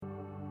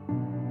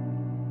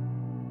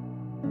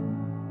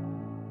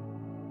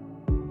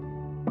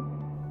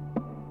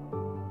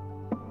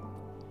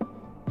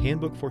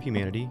Handbook for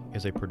Humanity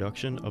is a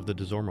production of the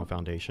DeZormo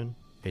Foundation,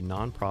 a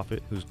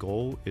nonprofit whose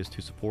goal is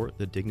to support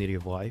the dignity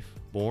of life,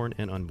 born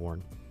and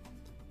unborn.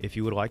 If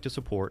you would like to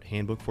support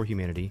Handbook for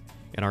Humanity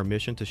and our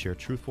mission to share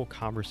truthful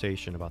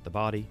conversation about the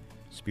body,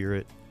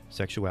 spirit,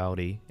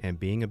 sexuality, and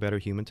being a better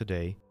human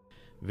today,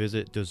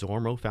 visit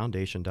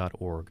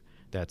DeZormoFoundation.org.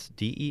 That's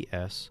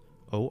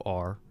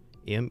DeSormeaux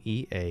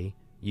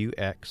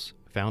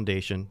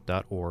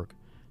Foundation.org.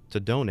 To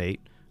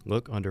donate,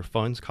 look under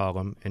Funds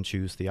column and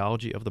choose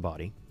Theology of the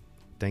Body.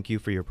 Thank you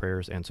for your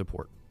prayers and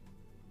support.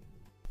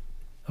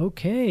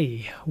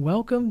 Okay,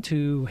 welcome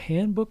to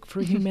Handbook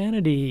for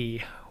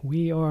Humanity.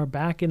 We are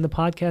back in the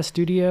podcast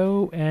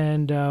studio,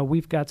 and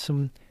we've got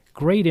some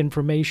great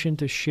information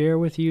to share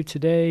with you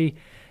today.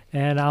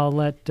 And I'll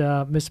let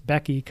Miss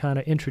Becky kind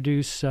of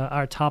introduce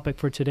our topic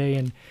for today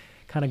and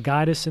kind of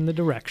guide us in the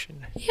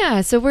direction.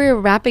 Yeah, so we're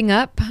wrapping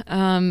up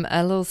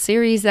a little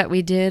series that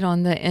we did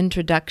on the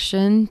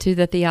introduction to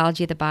the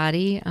theology of the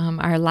body.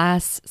 Our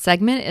last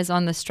segment is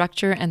on the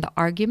structure and the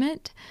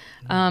argument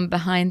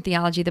behind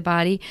theology of the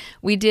body.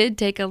 We did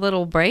take a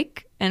little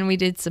break, and we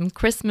did some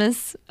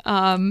Christmas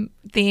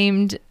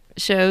themed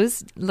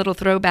shows, little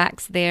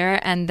throwbacks there,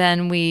 and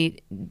then we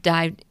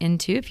dived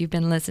into, if you've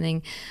been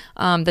listening,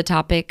 the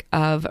topic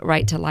of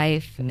right to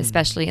life,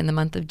 especially in the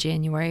month of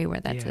January,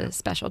 where that's a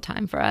special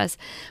time for us.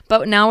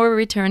 But now we're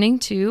returning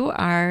to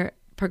our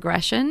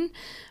progression,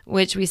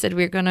 which we said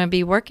we're going to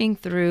be working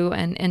through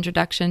an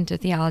introduction to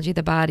theology of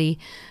the body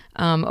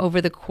over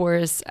the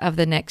course of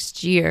the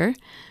next year.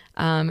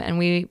 And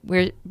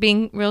we're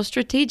being real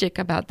strategic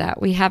about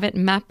that. We have it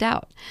mapped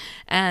out.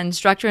 And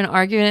structure and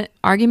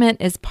argument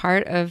is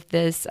part of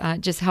this,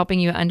 just helping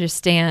you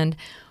understand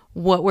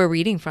what we're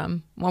reading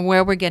from,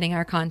 where we're getting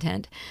our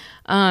content.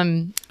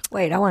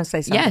 Wait, I want to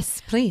say something.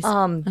 Yes, please.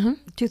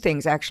 Two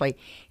things, actually.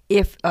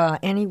 If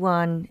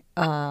anyone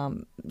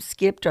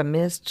skipped or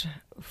missed,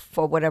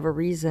 for whatever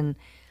reason,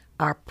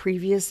 our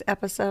previous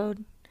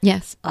episode,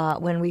 yes.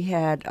 When we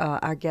had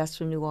our guest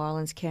from New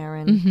Orleans,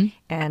 Karen,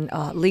 and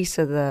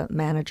Lisa, the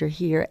manager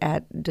here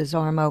at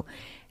DeZormo,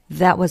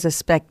 that was a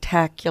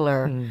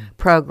spectacular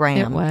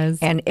program. It was.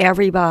 And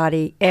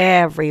everybody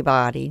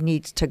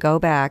needs to go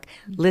back,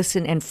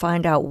 listen, and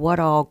find out what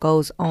all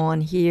goes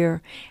on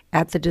here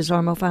at the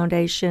DeZormo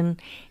Foundation,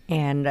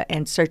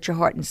 and search your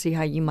heart and see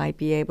how you might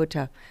be able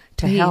to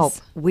help.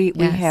 We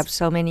have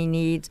so many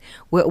needs.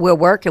 We're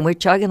working, we're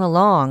chugging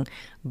along,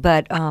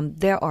 but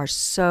there are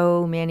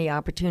so many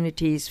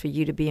opportunities for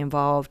you to be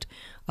involved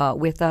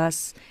with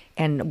us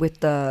and with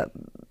the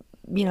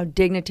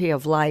dignity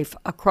of life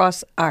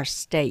across our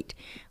state.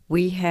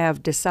 We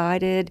have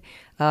decided,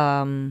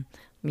 no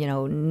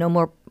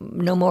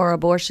more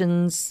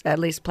abortions. At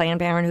least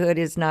Planned Parenthood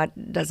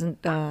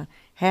doesn't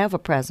have a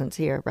presence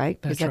here,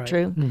 right? That's Is that right.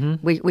 true?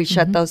 Mm-hmm. We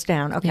shut those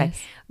down. Okay. Yes.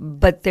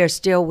 But there's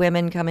still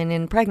women coming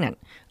in pregnant.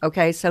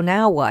 Okay, so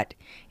now what?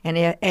 And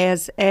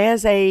as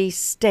a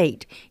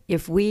state,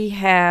 if we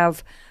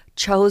have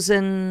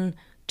chosen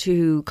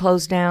to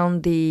close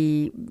down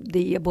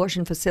the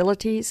abortion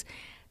facilities,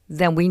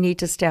 then we need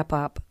to step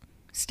up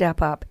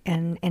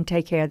and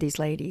take care of these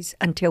ladies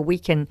until we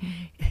can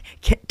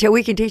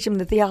teach them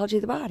the theology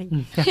of the body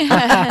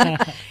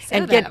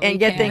and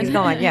get things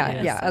going.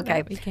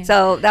 Okay.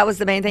 So that was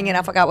the main thing, and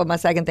I forgot what my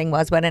second thing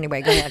was. But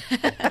anyway, go ahead.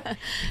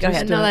 Go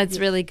ahead. No, that's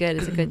really good.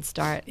 It's a good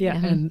start.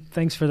 And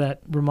thanks for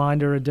that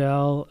reminder,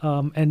 Adele.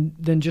 And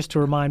then just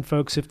to remind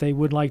folks, if they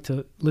would like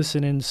to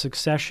listen in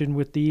succession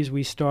with these,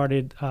 we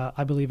started,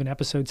 I believe, in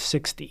episode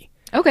 60.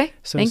 Okay.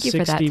 So Thank you for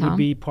that, 60 Tom. would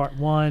be part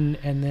one,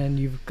 and then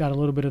you've got a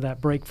little bit of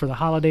that break for the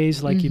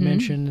holidays, like you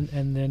mentioned,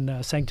 and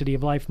then Sanctity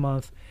of Life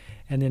Month,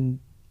 and then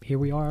here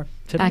we are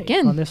today Back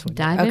in. on this one.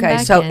 Diving Okay,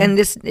 back so in. and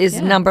this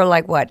is number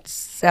like what,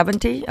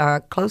 70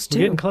 or close to?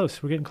 We're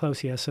getting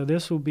close, yeah. So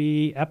this will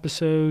be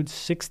episode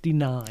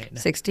 69.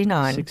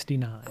 69.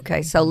 69.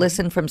 Okay, so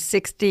listen from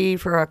 60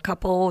 for a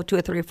couple, 2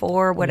 or 3 or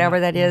 4, whatever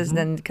that is,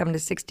 then come to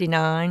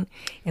 69,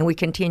 and we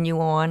continue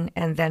on,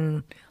 and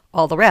then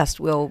all the rest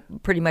will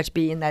pretty much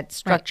be in that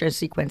structure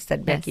sequence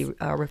that Becky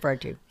referred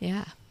to.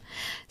 Yeah.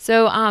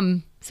 So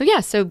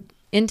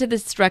into the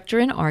structure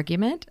and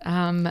argument,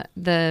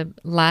 the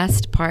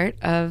last part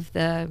of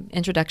the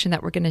introduction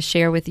that we're going to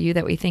share with you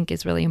that we think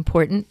is really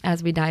important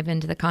as we dive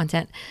into the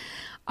content.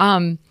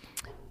 I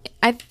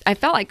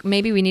felt like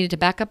maybe we needed to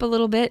back up a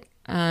little bit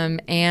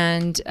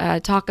and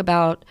talk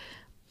about.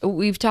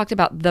 We've talked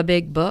about the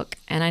big book,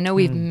 and I know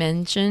we've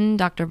mentioned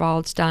Dr.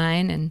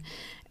 Waldstein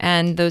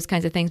and those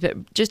kinds of things,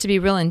 but just to be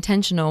real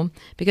intentional,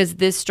 because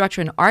this structure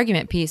and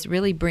argument piece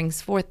really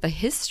brings forth the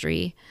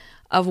history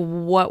of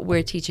what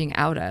we're teaching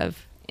out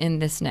of in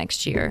this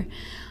next year.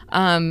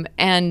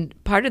 And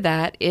part of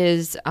that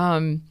is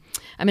I'm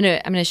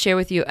gonna share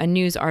with you a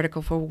news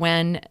article for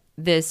when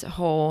this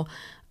whole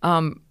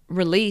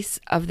release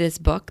of this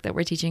book that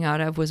we're teaching out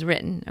of was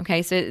written.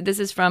 Okay, so this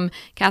is from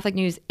Catholic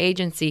News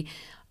Agency,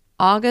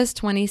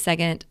 August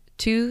 22nd,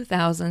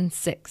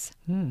 2006.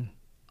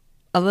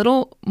 A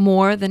little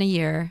more than a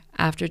year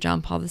after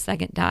John Paul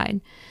II died.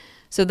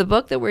 So the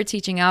book that we're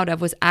teaching out of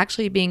was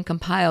actually being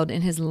compiled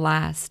in his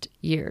last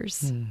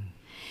years.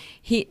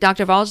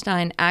 Dr.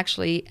 Waldstein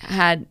actually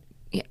had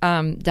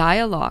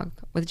dialogue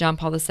with John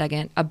Paul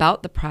II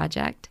about the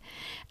project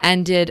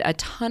and did a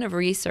ton of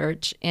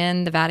research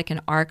in the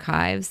Vatican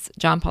archives,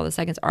 John Paul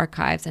II's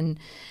archives, and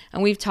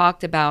we've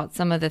talked about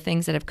some of the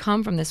things that have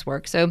come from this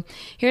work. So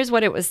here's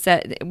what it was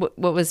said,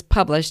 what was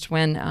published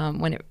when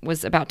it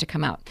was about to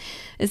come out.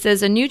 It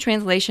says, a new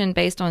translation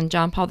based on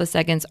John Paul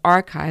II's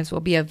archives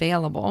will be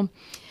available.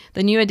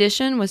 The new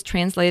edition was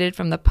translated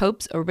from the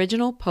Pope's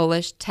original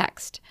Polish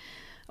text,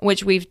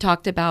 which we've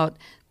talked about.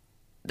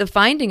 The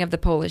finding of the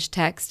Polish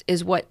text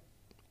is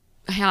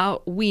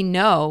how we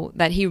know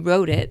that he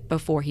wrote it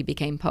before he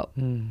became Pope.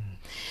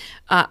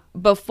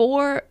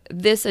 Before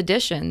this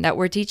edition that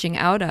we're teaching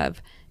out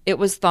of, it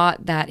was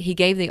thought that he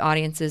gave the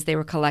audiences, they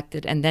were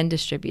collected and then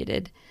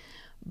distributed.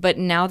 But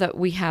now that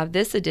we have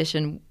this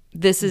edition,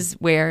 this is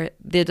where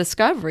the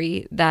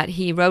discovery that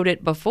he wrote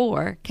it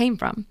before came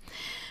from.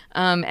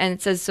 And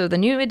it says, so the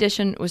new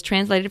edition was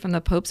translated from the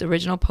Pope's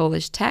original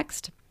Polish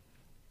text.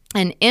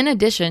 And in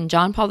addition,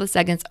 John Paul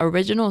II's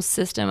original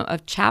system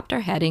of chapter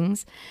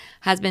headings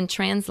has been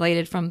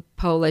translated from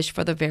Polish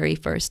for the very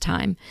first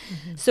time.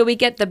 So we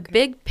get the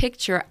big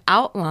picture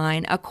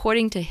outline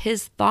according to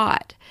his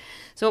thought.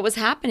 So what was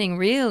happening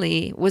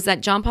really was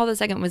that John Paul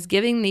II was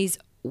giving these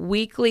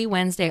weekly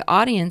Wednesday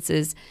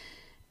audiences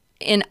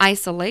in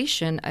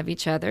isolation of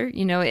each other.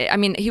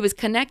 He was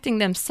connecting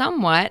them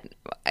somewhat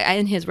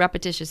in his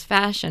repetitious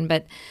fashion,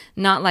 but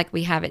not like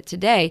we have it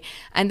today.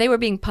 And they were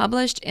being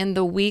published in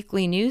the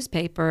weekly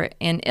newspaper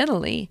in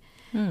Italy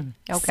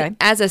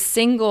as a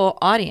single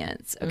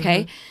audience,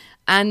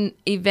 and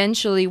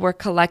eventually were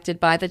collected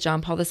by the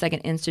John Paul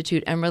II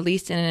Institute and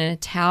released in an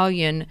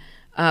Italian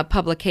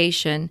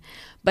publication,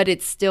 but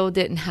it still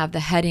didn't have the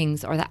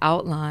headings or the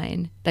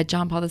outline that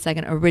John Paul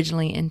II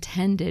originally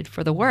intended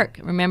for the work.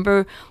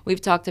 Remember,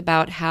 we've talked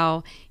about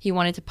how he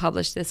wanted to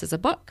publish this as a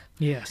book.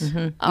 Yes.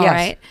 All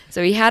right.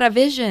 So he had a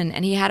vision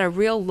and he had a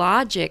real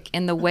logic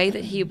in the way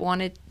that he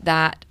wanted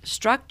that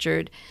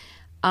structured.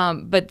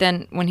 But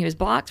then when he was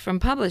blocked from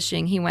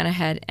publishing, he went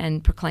ahead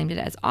and proclaimed it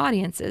as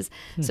audiences.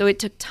 So it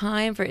took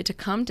time for it to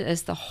come to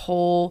us, the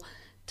whole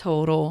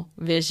total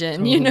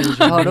vision,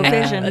 Total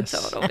vision. A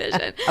total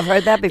vision. I've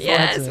heard that before.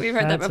 Yes, we've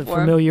heard that before. That's a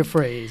familiar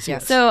phrase.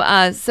 Yes. So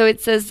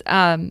it says,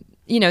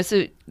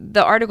 so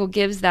the article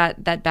gives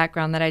that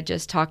background that I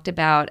just talked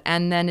about,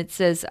 and then it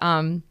says,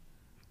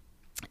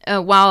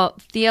 while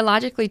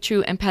theologically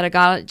true and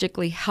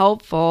pedagogically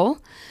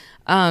helpful,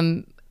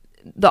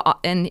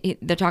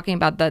 they're talking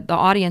about the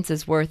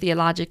audiences were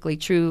theologically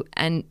true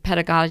and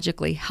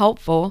pedagogically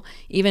helpful,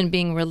 even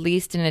being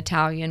released in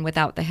Italian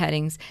without the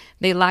headings.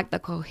 They lack the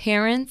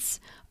coherence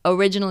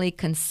originally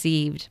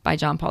conceived by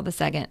John Paul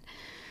II.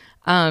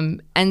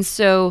 And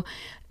so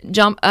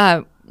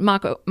Michael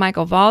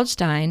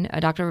Waldstein,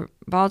 Dr.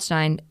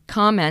 Waldstein,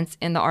 comments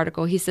in the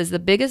article. He says, the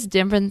biggest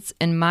difference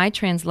in my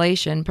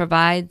translation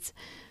provides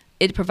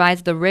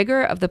the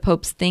rigor of the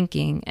Pope's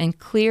thinking and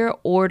clear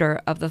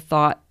order of the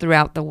thought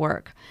throughout the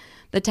work.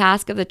 The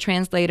task of the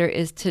translator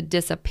is to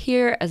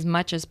disappear as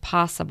much as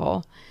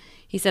possible.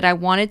 He said, I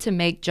wanted to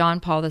make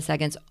John Paul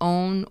II's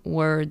own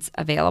words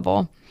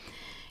available.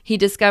 He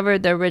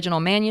discovered the original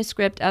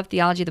manuscript of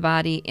Theology of the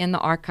Body in the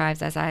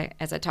archives, as I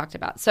talked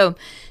about. So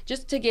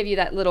just to give you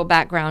that little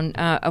background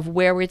of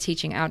where we're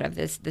teaching out of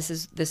this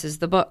is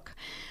the book.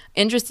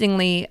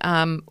 Interestingly,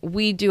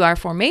 we do our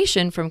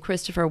formation from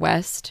Christopher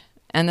West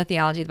and the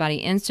Theology of the Body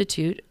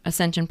Institute,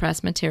 Ascension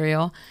Press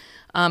material.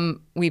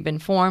 We've been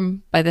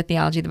formed by the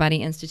Theology of the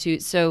Body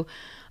Institute. So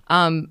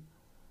when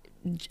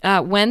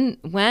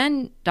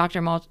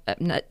Dr.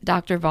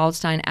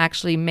 Waldstein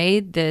actually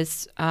made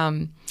this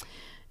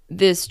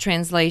this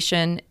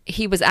translation,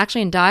 he was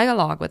actually in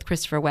dialogue with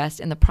Christopher West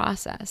in the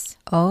process.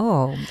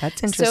 Oh,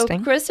 that's interesting.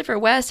 So Christopher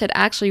West had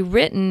actually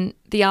written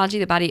Theology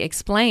of the Body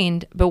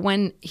Explained, but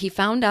when he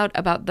found out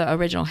about the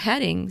original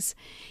headings,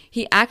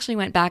 he actually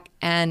went back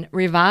and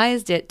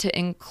revised it to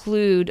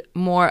include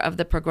more of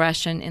the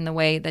progression in the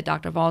way that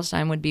Dr.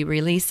 Waldstein would be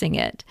releasing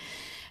it.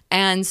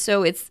 And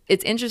so it's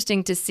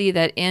interesting to see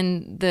that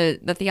in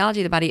the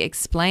Theology of the Body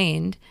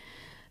Explained,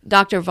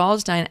 Dr.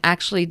 Waldstein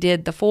actually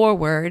did the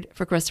foreword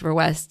for Christopher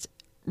West's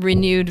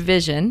renewed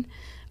vision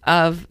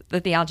of the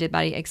Theology of the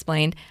Body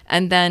Explained.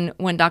 And then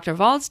when Dr.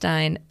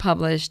 Waldstein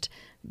published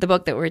the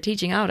book that we're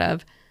teaching out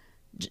of,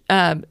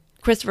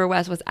 Christopher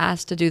West was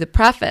asked to do the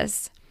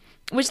preface,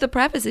 which the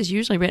preface is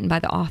usually written by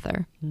the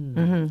author.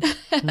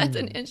 That's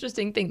an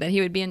interesting thing, that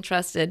he would be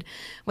entrusted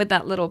with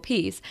that little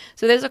piece.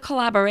 So there's a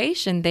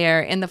collaboration there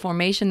in the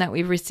formation that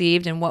we've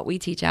received and what we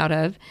teach out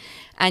of.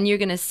 And you're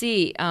going to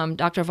see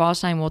Dr.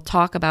 Waldstein will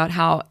talk about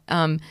how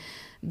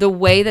the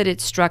way that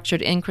it's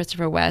structured in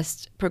Christopher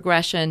West's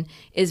progression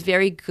is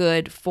very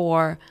good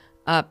for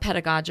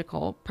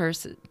pedagogical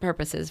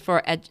purposes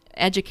for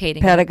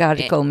educating.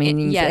 Pedagogical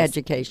means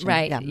education.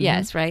 Right. Yeah.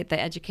 Yes. Right.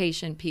 The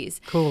education piece.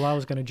 Cool. I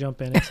was going to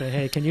jump in and say,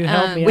 hey, can you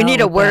help me out? We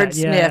need a with that?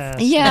 wordsmith.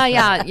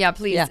 Yes. Yeah,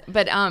 please. Yeah.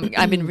 But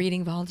I've been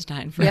reading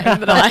Waldstein for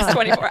the last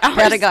 24 hours.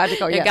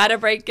 Pedagogical, You yeah. got to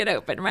break it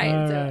open, right?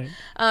 All So,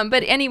 right.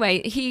 but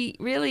anyway, he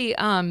really,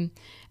 and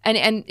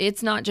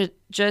it's not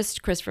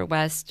just Christopher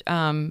West,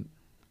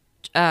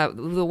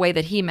 the way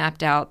that he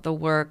mapped out the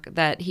work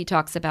that he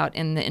talks about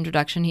in the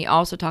introduction. He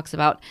also talks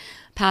about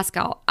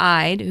Pascal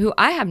Ide, who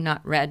I have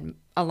not read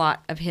a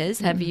lot of his.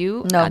 Have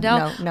you, No,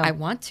 Adele? no. I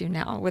want to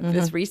now with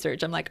this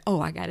research. I'm like,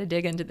 I got to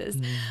dig into this.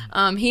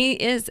 He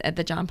is at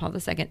the John Paul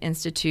II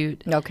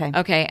Institute. Okay.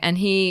 Okay. And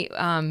he,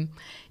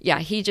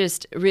 he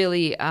just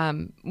really,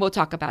 we'll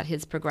talk about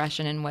his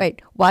progression and what.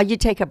 Wait, while you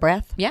take a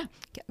breath. Yeah.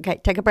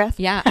 Okay, take a breath.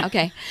 Yeah.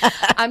 Okay.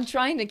 I'm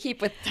trying to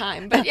keep with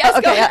time, but yes.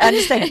 Okay, go ahead. I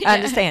understand. I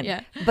understand.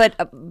 Yeah.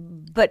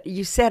 But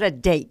you said a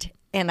date,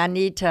 and I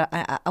need to.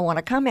 I want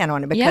to comment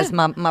on it because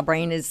Yeah. my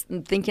brain is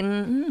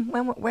thinking,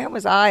 where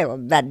was I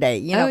that day?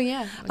 You know, Oh,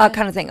 yeah.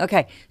 kind of thing.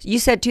 Okay, so you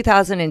said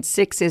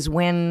 2006 is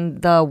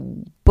when the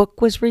book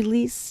was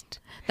released.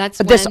 That's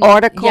This when-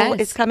 article yes,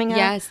 is coming out?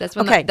 Yes, that's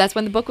when Okay. that's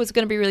when the book was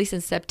going to be released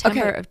in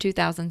September Okay. of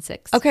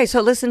 2006. Okay,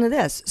 so listen to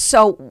this.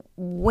 So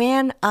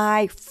when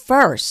I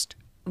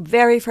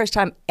very first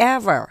time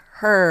ever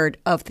heard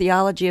of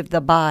Theology of the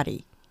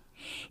Body,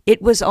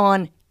 it was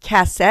on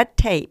cassette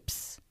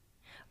tapes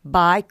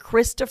by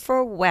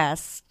Christopher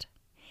West,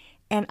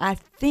 and I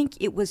think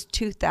it was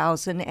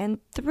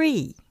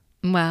 2003.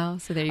 Wow.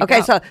 So there you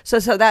Okay, go. so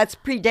that's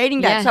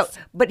predating that. Yes. So,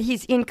 but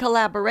he's in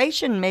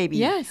collaboration, maybe.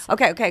 Yes.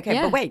 Okay.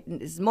 Yeah. But wait,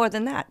 it's more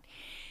than that.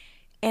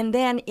 And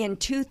then in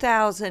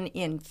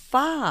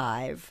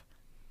 2005,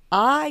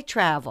 I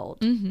traveled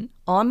Mm-hmm.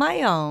 on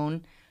my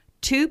own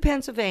to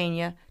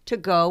Pennsylvania to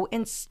go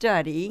and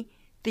study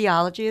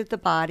theology of the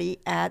body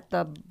at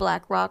the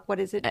Black Rock. What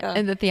is it?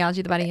 And the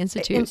Theology of the Body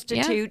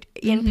Institute.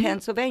 Yeah. In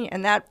Pennsylvania,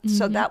 and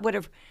so that would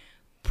have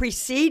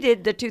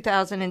preceded the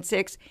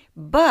 2006.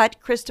 But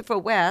Christopher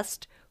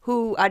West,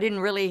 who I didn't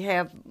really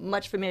have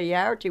much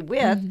familiarity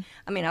with,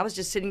 I mean, I was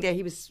just sitting there.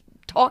 He was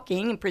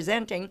talking and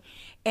presenting,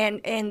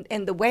 and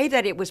the way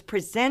that it was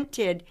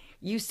presented,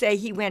 you say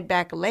he went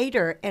back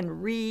later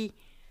and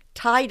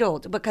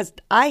retitled, because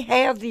I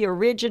have the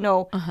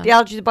original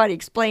Theology of the Body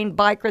explained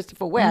by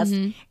Christopher West,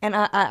 and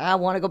I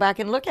want to go back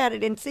and look at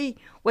it and see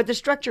what the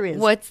structure is.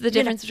 What's the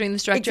difference between the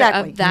structure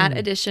exactly. of that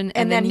edition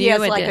and then the he new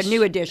has edition? like a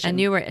new edition, A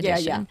newer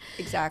edition. Yeah,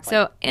 exactly.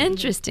 So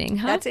interesting,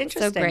 huh? That's So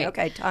interesting. great.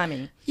 Okay,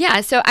 timing. Yeah,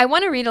 so I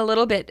want to read a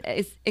little bit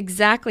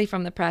exactly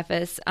from the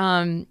preface.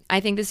 I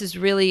think this is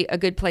really a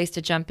good place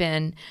to jump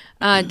in.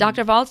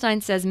 Dr.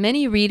 Waldstein says,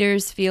 many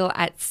readers feel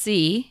at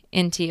sea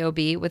in TOB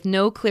with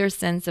no clear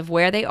sense of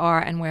where they are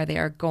and where they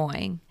are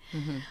going.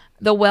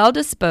 The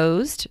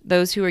well-disposed,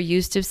 those who are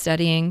used to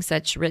studying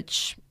such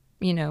rich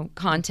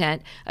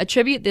content,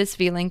 attribute this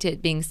feeling to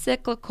it being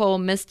cyclical,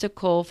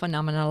 mystical,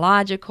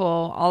 phenomenological,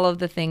 all of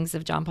the things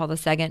of John Paul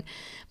II.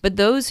 But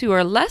those who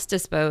are less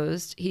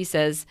disposed, he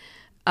says,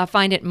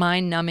 find it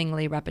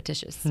mind-numbingly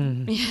repetitious.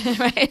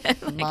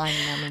 Right?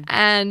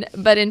 Mind-numbing.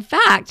 But in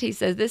fact, he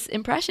says, this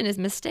impression is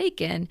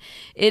mistaken.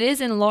 It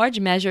is in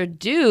large measure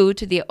due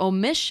to the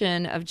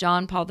omission of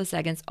John Paul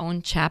II's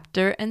own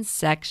chapter and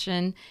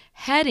section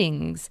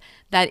headings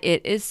that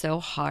it is so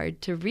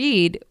hard to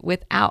read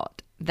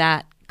without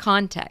that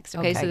context.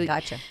 Okay, so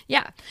gotcha.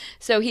 Yeah.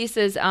 So he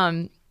says,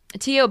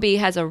 TOB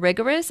has a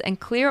rigorous and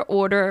clear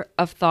order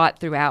of thought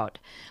throughout.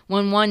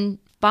 When one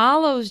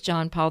follows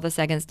John Paul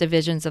II's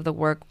divisions of the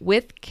work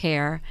with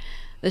care,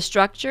 the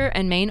structure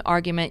and main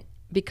argument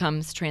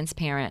becomes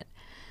transparent.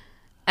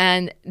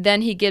 And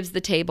then he gives the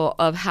table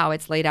of how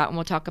it's laid out, and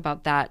we'll talk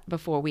about that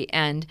before we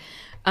end.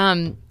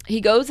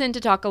 He goes in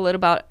to talk a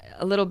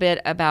little bit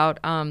about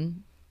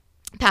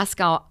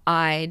Pascal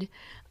Ide,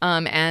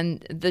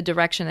 and the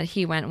direction that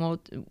he went.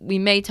 We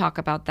may talk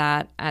about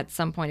that at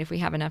some point if we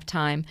have enough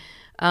time.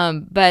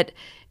 But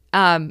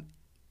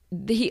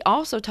he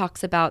also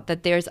talks about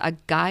that there's a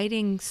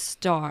guiding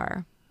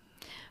star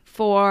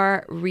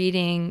for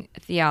reading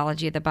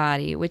Theology of the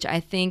Body, which I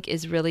think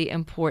is really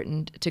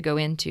important to go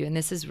into. And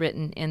this is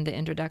written in the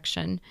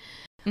introduction.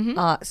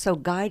 So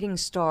guiding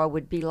star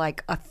would be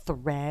like a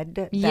thread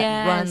that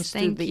Yes, runs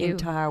through thank the you.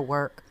 entire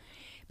work.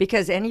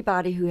 Because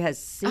anybody who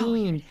has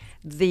seen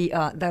the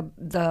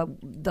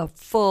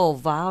full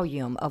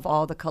volume of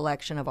all the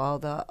collection of all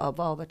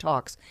the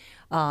talks,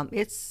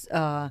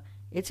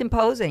 it's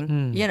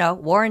imposing.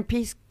 War and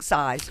Peace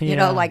size.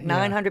 Yeah, like yeah.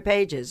 900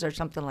 pages or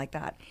something like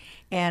that.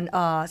 And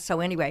so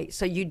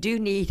you do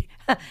need.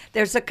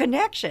 There's a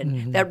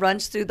connection that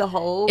runs through the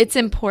whole. It's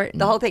important.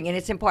 The whole thing, and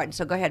it's important.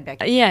 So go ahead,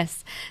 Becky.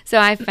 Yes. So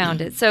I found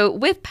it. So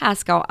with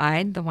Pascal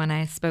Ide, the one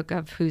I spoke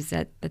of, who's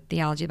at the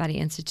Theology of the Body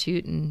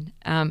Institute, and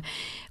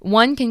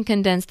one can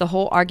condense the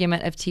whole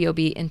argument of TOB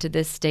into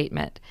this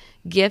statement: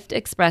 gift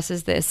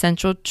expresses the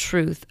essential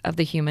truth of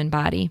the human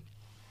body.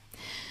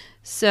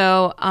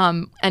 So,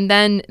 and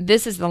then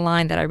this is the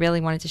line that I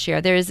really wanted to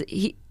share.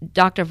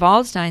 Dr.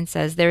 Waldstein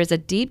says there is a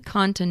deep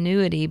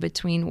continuity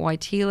between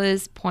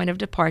Wojtyla's point of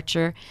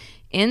departure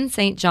in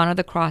St. John of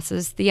the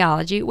Cross's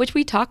theology, which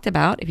we talked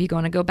about, if you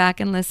want to go back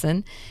and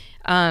listen,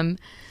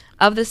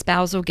 of the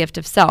spousal gift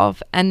of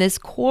self, and this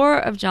core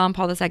of John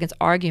Paul II's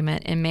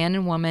argument in Man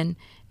and Woman,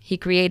 He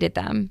created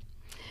them.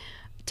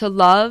 To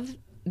love,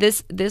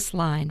 this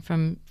line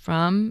from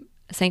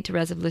St.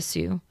 Therese of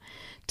Lisieux,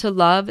 to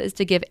love is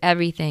to give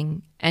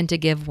everything and to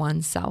give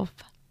oneself.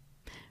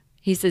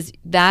 He says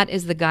that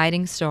is the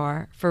guiding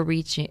star for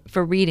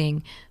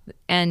reading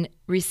and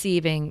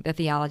receiving the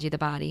theology of the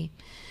body.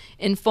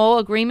 In full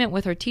agreement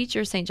with her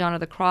teacher, St. John of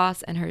the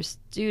Cross, and her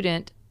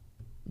student,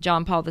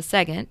 John Paul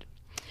II,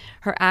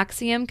 her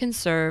axiom can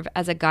serve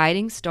as a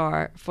guiding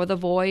star for the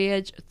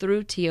voyage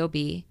through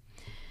TOB.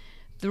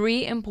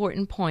 3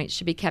 important points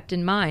should be kept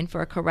in mind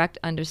for a correct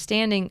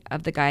understanding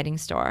of the guiding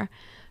star.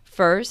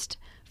 First,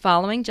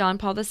 following John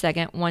Paul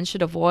II, one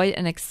should avoid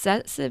an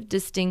excessive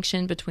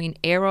distinction between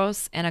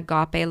eros and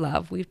agape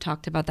love. We've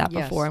talked about that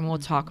before, and we'll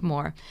talk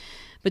more.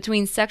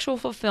 Between sexual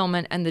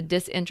fulfillment and the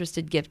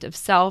disinterested gift of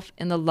self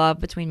in the love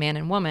between man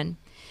and woman.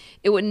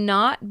 It would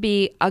not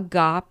be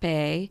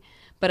agape,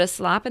 but a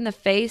slap in the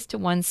face to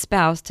one's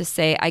spouse to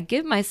say, I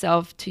give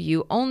myself to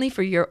you only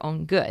for your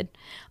own good.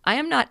 I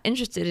am not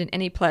interested in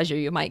any pleasure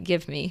you might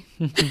give me.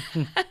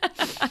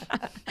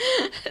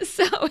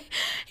 So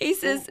he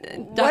says,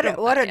 what a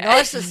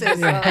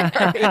narcissist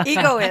or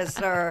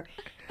egoist or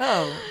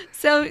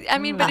So I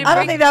mean, but I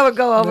don't think that would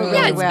go over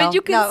really well. But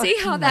you can see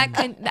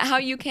how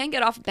you can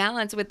get off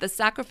balance with the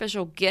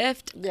sacrificial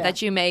gift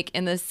that you make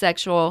in the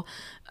sexual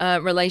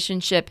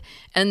relationship,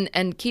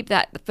 and keep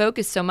that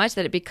focus so much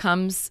that it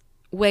becomes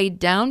weighed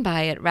down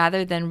by it,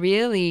 rather than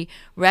really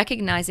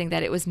recognizing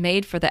that it was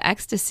made for the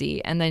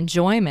ecstasy and the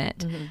enjoyment.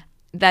 Mm-hmm.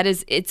 That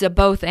is, it's a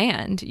both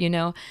and,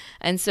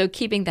 and so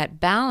keeping that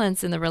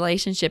balance in the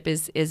relationship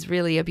is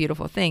really a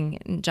beautiful thing.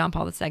 And John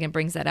Paul II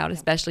brings that out,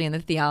 especially in the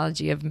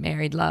theology of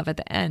married love at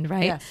the end,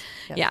 right? Yes.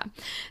 Yeah.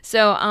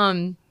 So,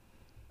 and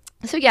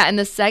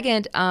the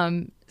second,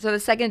 the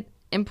second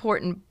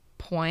important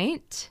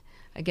point,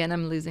 again,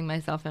 I'm losing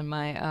myself in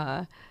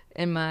my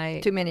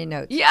too many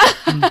notes. Yeah.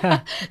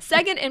 The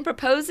second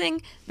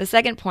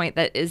point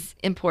that is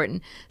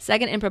important.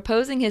 Second, in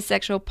proposing his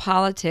sexual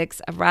politics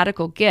of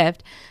radical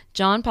gift,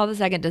 John Paul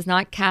II does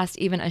not cast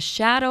even a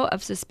shadow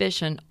of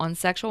suspicion on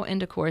sexual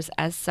intercourse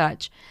as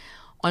such,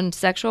 on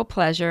sexual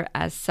pleasure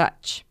as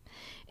such.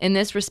 In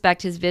this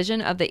respect, his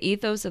vision of the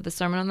ethos of the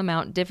Sermon on the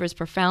Mount differs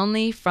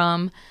profoundly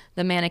from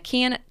the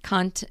Manichaean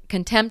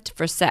contempt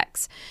for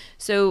sex.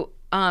 So,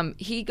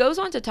 he goes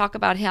on to talk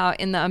about how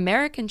in the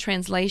American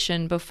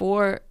translation,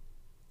 before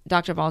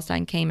Dr.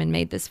 Waldstein came and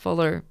made this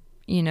fuller,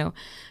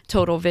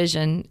 total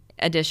vision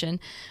edition,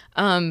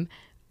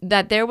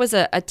 that there was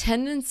a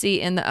tendency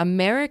in the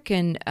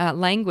American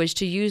language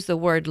to use the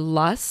word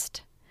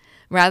lust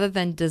rather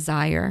than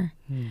desire,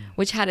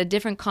 which had a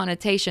different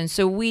connotation.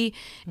 So we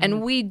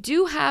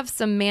do have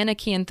some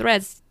Manichaean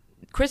threads.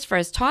 Christopher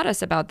has taught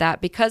us about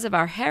that because of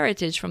our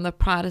heritage from the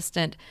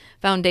Protestant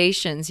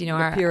foundations,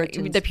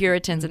 the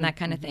Puritans and that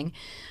kind of thing.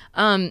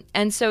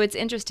 And so it's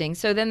interesting.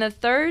 So then the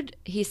third,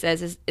 he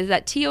says, is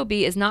that TOB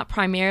is not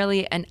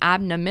primarily an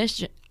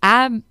admonition.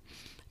 Am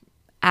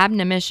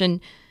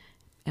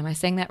I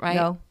saying that right?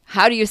 No.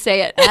 How do you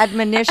say it?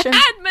 Admonition.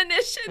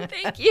 Admonition.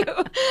 Thank you.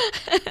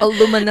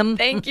 Aluminum.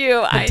 Thank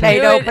you.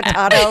 Potato,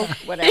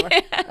 whatever.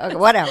 Okay,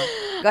 whatever.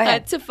 Go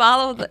ahead. To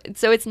follow.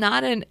 So it's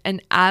not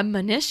an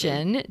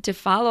admonition to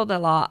follow the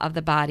law of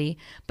the body,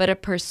 but a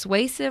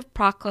persuasive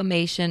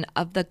proclamation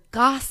of the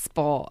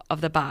gospel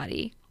of the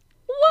body.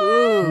 What?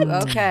 Ooh,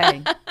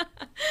 okay.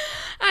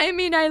 I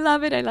mean, I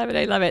love it. I love it.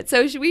 I love it.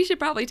 So we should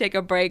probably take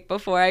a break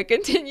before I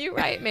continue,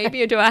 right?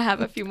 Maybe, or do I have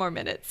a few more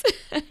minutes?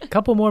 A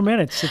couple more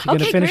minutes if you're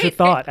going to finish your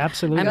thought.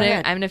 Absolutely.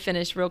 I'm going to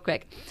finish real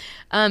quick.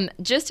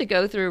 Just to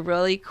go through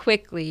really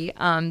quickly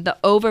the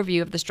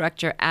overview of the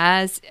structure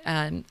as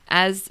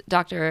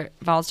Dr.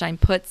 Waldstein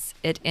puts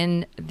it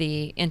in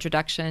the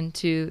introduction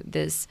to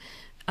this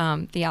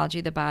Theology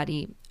of the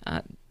Body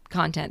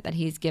content that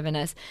he's given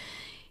us.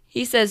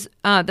 He says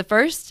the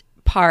first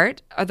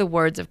part are the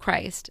words of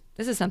Christ.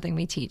 This is something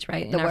we teach,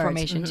 right, in our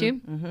formation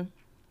too.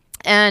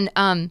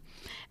 Mm-hmm.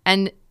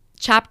 And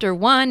chapter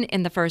 1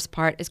 in the first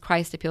part is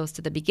Christ appeals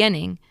to the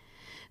beginning.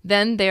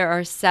 Then there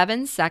are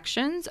 7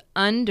 sections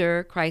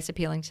under Christ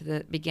appealing to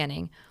the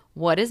beginning.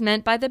 What is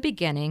meant by the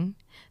beginning,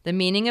 the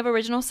meaning of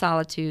original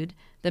solitude,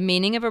 the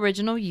meaning of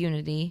original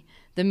unity,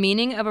 the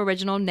meaning of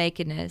original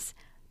nakedness,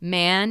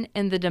 man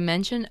in the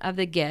dimension of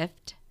the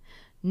gift,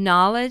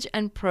 knowledge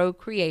and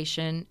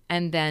procreation,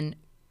 and then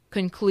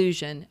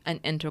conclusion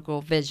and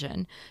integral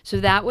vision. So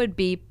that would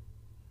be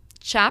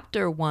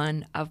chapter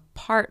 1 of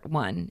part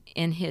 1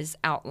 in his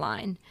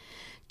outline.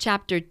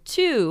 Chapter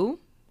 2,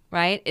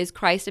 right, is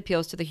Christ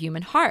appeals to the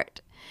human heart.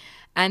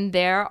 And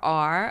there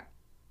are,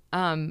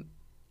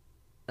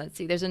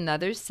 there's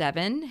another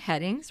 7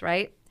 headings,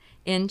 right,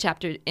 in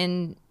chapter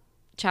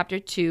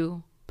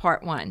 2,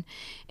 part 1.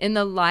 In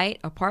the light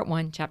of part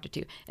 1, chapter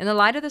 2. In the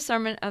light of the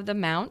Sermon of the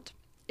Mount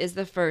is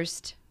the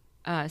first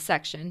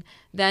section.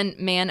 Then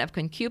man of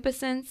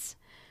concupiscence,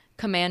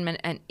 commandment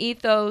and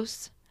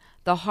ethos,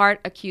 the heart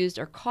accused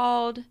or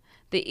called,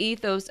 the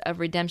ethos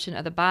of redemption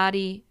of the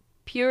body,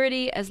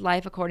 purity as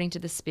life according to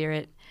the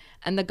Spirit,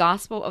 and the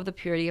gospel of the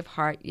purity of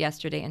heart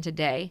yesterday and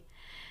today.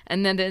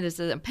 And then there's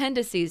the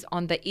appendices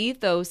on the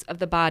ethos of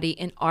the body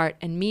in art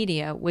and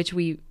media, which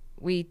we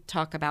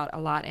talk about a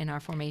lot in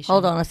our formation.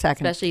 Hold on a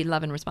second. Especially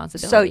love and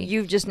responsibility. So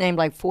you've just named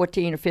like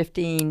 14 or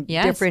 15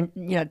 different,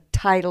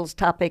 titles,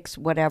 topics,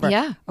 whatever.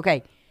 Yeah.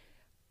 Okay.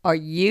 Are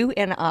you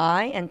and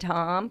I and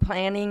Tom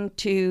planning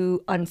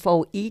to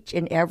unfold each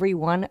and every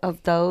one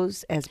of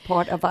those as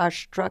part of our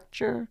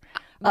structure?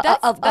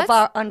 Of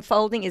our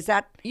unfolding? Is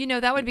that...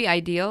 that would be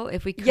ideal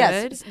if we could.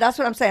 Yes, that's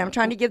what I'm saying. I'm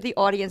trying to give the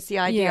audience the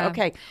idea. Yeah.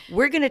 Okay,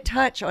 we're going to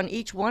touch on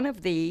each one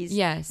of these.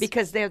 Yes.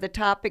 Because they're the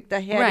topic,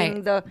 the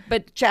heading, Right.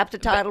 the chapter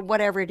title,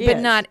 whatever it is. But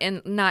not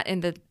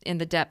in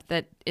the depth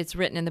that it's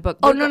written in the book.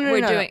 Oh, no.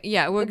 We're going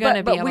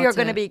to be But we are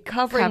going to be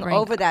covering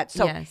over that.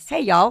 So, yes.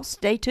 hey, y'all,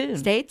 stay tuned.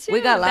 Stay tuned. We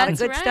got a lot of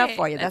That's good stuff right.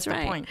 for you. That's the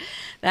right. point.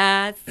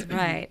 That's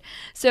right.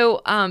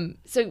 So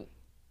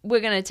we're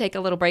going to take a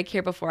little break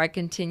here before I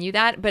continue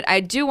that. But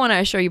I do want to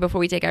assure you before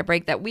we take our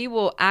break that we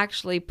will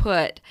actually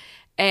put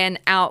an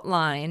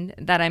outline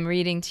that I'm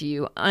reading to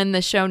you on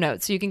the show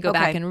notes. So you can go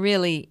back and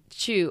really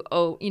chew.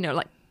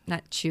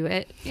 Not chew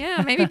it.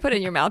 Yeah, maybe put it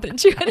in your mouth and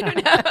chew it.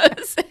 Who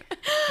knows?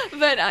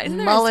 But isn't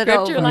there Mull a it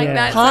scripture over. like Yeah.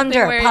 that?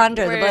 Ponder,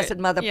 Something the Blessed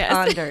Mother yes.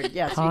 pondered.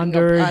 Yes, Ponder,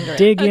 you can go ponder it.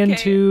 dig Okay.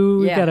 into.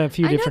 We've Yeah. got a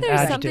few I know different there's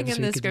adjectives. something in we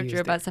the could scripture use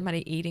about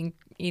somebody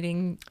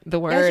eating the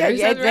word. Yeah, or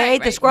yeah, something, they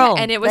ate the scroll.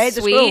 And it They ate was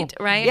the sweet,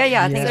 scroll. right?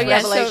 Yeah, I think Yeah.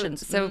 it's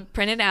Revelations. So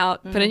print it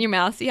out, put it in your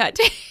mouth, see how it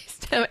tastes.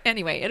 So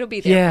anyway, it'll be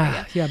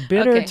there. Yeah,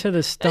 bitter Okay. to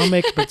the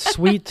stomach, but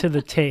sweet to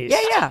the taste.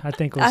 Yeah. I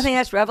think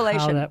that's Revelation.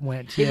 how that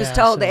went. He was Yeah,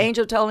 told, so- the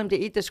angel told him to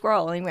eat the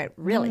scroll, and he went,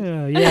 really?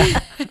 Yeah.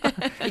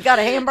 You got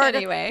a hamburger?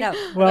 Anyway, No.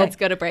 Well, let's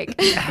go to break.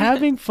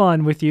 Having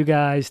fun with you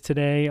guys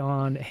today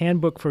on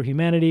Handbook for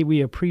Humanity.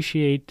 We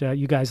appreciate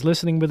you guys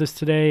listening with us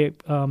today.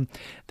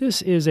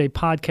 This is a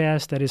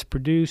podcast that is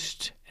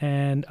produced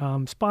and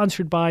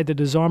sponsored by the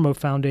DeZarmo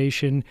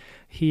Foundation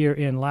here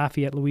in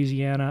Lafayette,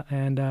 Louisiana.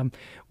 And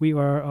we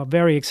are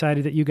very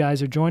excited that you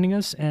guys are joining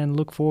us and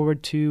look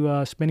forward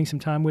to spending some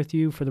time with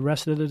you for the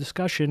rest of the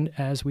discussion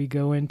as we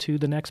go into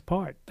the next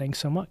part. Thanks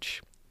so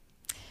much.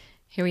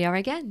 Here we are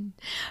again.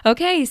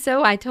 Okay,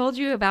 so I told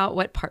you about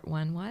what part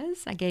 1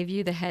 was. I gave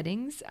you the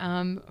headings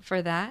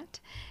for that.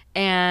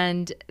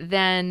 And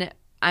then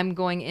I'm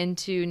going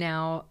into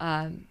now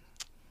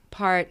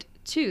part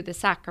 2, the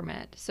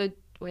sacrament. So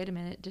wait a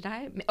minute, did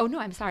I? Oh, no,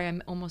 I'm sorry, I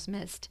almost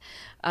missed.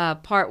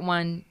 Part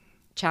 1,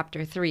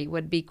 chapter 3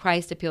 would be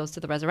Christ appeals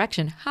to the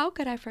resurrection. How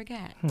could I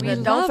forget?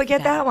 Don't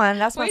forget that one.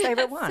 That's my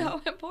favorite one.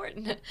 So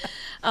important.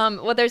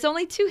 Well, there's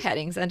only 2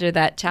 headings under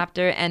that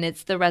chapter, and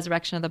it's the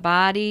resurrection of the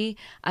body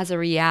as a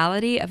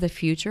reality of the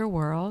future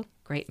world.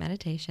 Great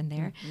meditation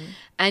there. Mm-hmm.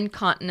 And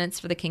continence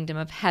for the kingdom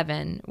of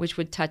heaven, which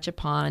would touch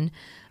upon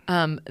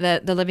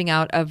the living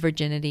out of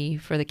virginity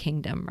for the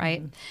kingdom,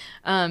 right?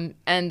 Mm-hmm.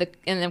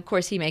 And of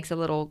course, he makes a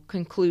little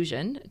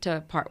conclusion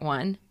to part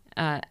 1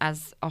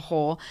 as a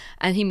whole,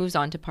 and he moves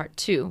on to part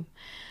 2,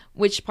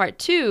 which part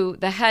 2,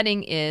 the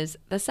heading is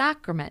the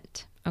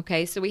sacrament.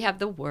 Okay, so we have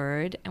the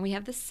word and we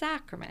have the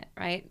sacrament,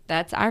 right?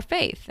 That's our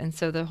faith. And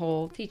so the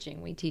whole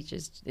teaching we teach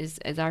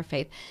is our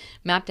faith,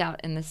 mapped out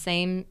in the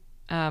same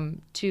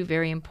 2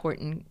 very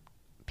important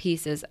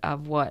pieces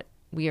of what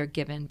we are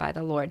given by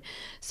the Lord.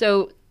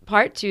 So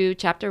part 2,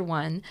 chapter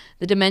 1,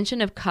 the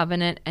dimension of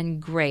covenant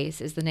and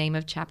grace is the name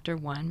of chapter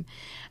 1.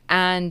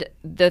 And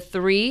the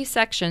 3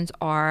 sections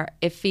are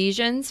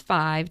Ephesians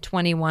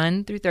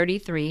 5:21 through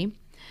 33.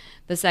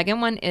 The second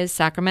one is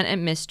sacrament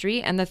and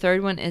mystery. And the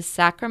third one is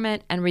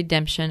sacrament and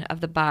redemption of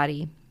the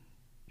body.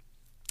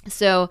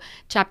 So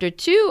chapter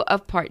 2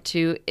 of part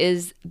 2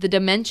 is the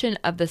dimension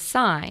of the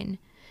sign.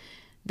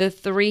 The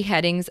 3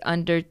 headings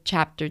under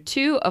chapter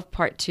 2 of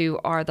part 2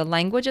 are the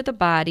language of the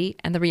body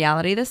and the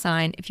reality of the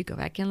sign. If you go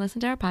back and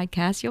listen to our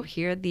podcast, you'll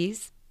hear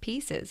these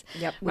pieces.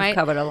 Yep, we've right?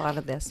 covered a lot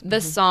of this.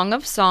 The Song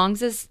of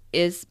Songs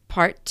is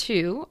part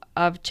 2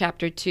 of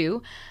chapter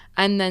 2.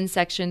 And then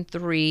section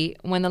 3,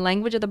 when the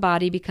language of the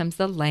body becomes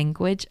the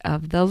language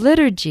of the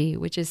liturgy,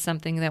 which is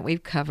something that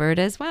we've covered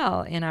as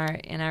well in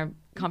our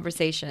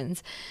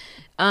conversations.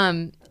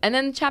 And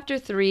then chapter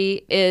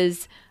 3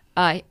 is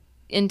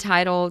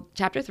entitled,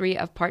 chapter 3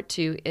 of part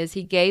 2 is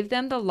He gave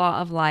them the law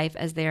of life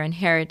as their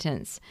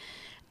inheritance.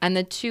 And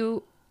the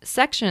 2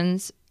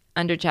 sections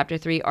under chapter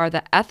 3 are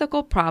the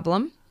ethical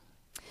problem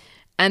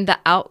and the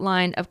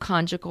outline of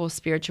conjugal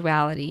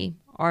spirituality,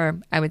 or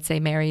I would say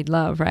married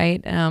love,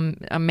 right?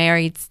 The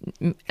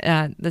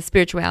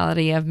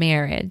spirituality of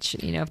marriage,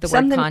 if the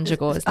word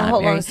conjugal is not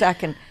Hold married. on a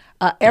second.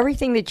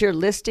 everything that you're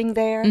listing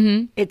there,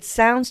 Mm-hmm. it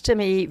sounds to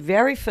me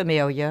very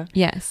familiar.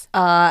 Yes.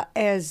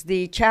 As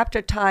the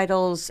chapter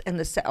titles and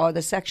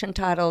the section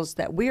titles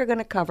that we are going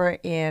to cover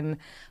in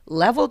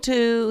Level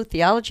 2,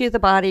 Theology of the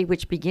Body,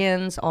 which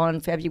begins on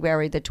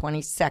February the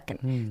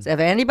 22nd. So if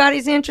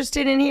anybody's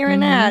interested in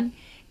hearing that,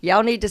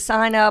 y'all need to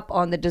sign up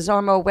on the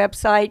DeSormo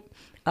website.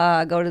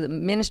 Go to the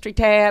ministry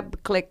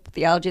tab, click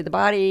Theology of the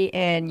Body,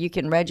 and you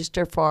can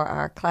register for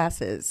our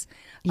classes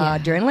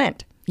during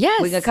Lent.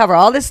 Yes. We're going to cover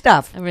all this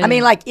stuff. Really? I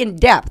mean, like in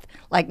depth,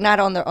 like not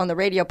on the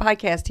radio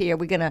podcast here.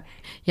 We're going to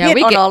hit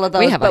we on get- all of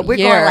we those, have but a we're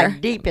year, going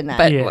like deep in that.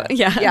 But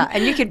Yeah. yeah,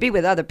 and you could be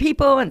with other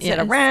people and sit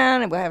Yes.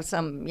 around, and we'll have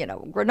some,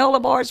 granola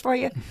bars for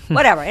you.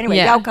 Whatever. Anyway,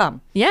 Yeah. y'all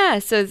come. Yeah,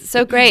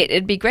 so great.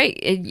 It'd be great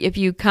if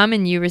you come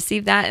and you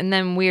receive that, and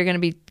then we are going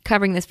to be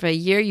covering this for a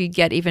year. You'd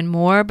get even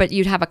more, but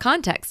you'd have a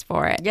context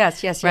for it.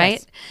 Yes, yes, Right?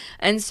 yes.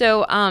 And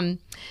so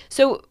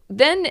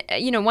then,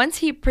 once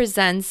he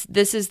presents,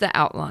 this is the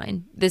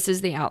outline. This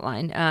is the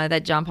outline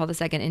that John Paul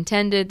II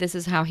intended. This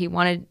is how he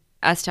wanted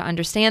us to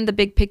understand the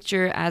big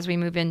picture as we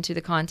move into the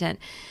content.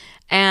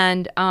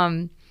 And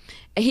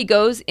he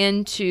goes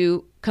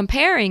into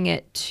comparing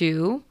it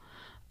to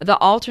the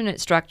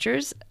alternate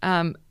structures,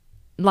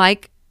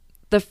 like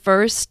the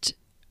first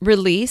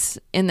release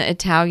in the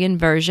Italian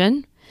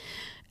version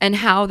and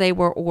how they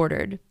were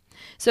ordered.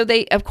 So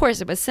of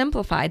course, it was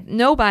simplified.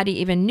 Nobody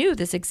even knew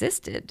this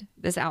existed,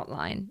 this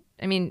outline.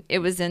 I mean, it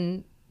was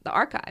in the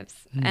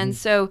archives. And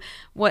so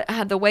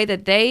the way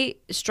that they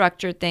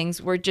structured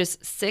things were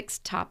just 6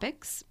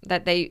 topics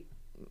that they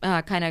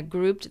kind of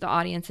grouped the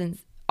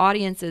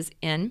audiences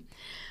in.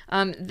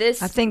 I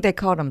think they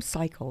called them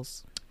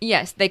cycles.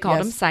 Yes, they called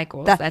Yes. them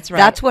cycles. That- That's right.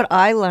 That's what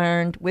I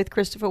learned with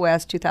Christopher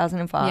West,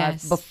 2005,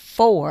 Yes.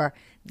 before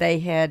they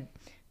had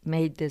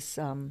made this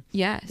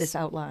yes. this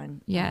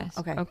outline. Yes.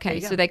 Okay. there Okay.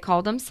 you So go. they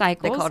called them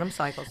cycles. They called them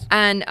cycles.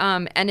 And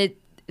it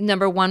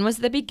number 1 was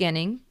the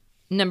beginning.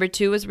 Number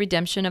 2 was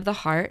redemption of the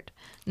heart.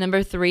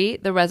 Number 3,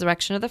 the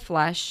resurrection of the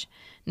flesh.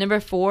 Number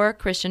 4,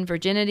 Christian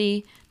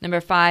virginity. Number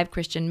 5,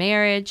 Christian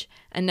marriage.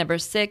 And number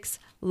 6,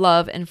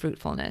 love and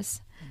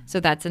fruitfulness. So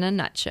that's in a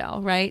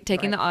nutshell, right?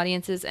 Taking the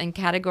audiences and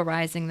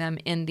categorizing them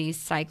in these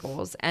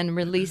cycles and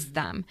release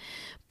them.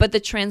 But the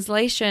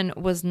translation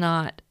was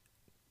not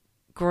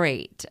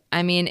great.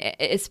 I mean,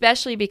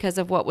 especially because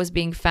of what was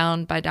being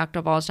found by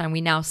Dr. Waldstein,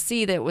 we now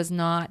see that it was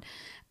not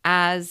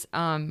as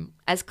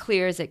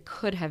clear as it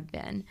could have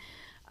been.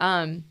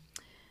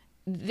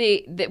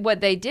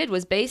 What they did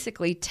was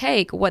basically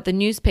take what the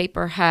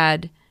newspaper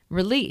had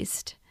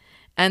released,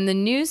 and the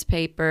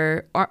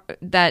newspaper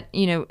that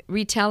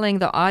retelling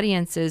the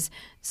audiences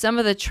some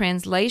of the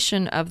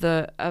translation of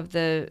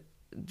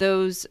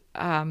those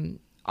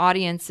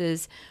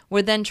audiences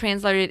were then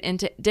translated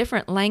into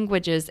different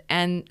languages,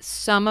 and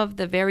some of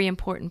the very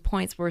important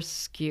points were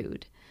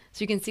skewed.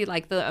 So you can see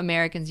like the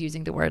Americans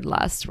using the word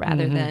lust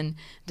rather than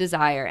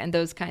desire and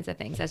those kinds of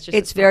things. That's just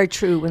It's very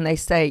true when they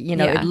say,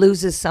 it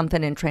loses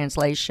something in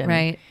translation.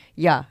 Right.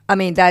 Yeah. I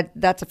mean,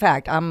 that's a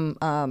fact. I'm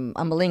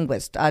a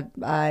linguist. I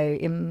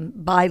am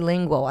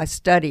bilingual. I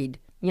studied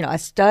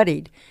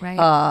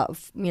Right.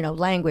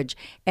 language.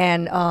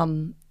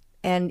 And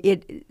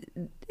it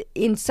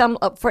in some,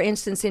 for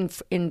instance,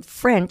 in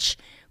French,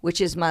 which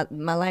is my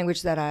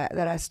language that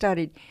I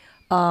studied,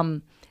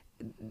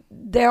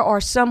 there are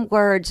some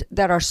words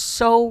that are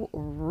so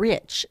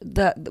rich,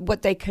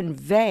 what they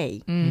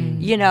convey,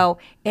 and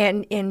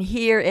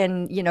here,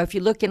 and if you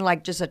look in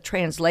like just a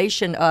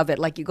translation of it,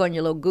 like you go on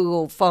your little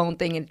Google phone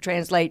thing and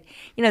translate,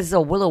 there's a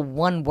little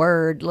one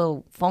word,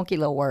 little funky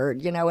little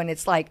word, and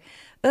it's like,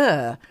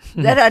 that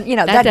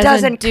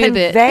doesn't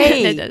convey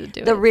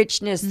the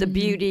richness, the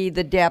beauty,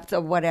 the depth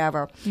of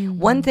whatever.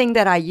 One thing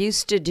that I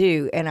used to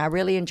do, and I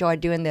really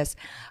enjoyed doing this,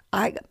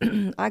 I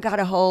got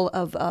a hold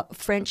of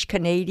French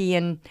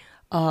Canadian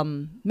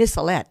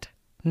Missalette.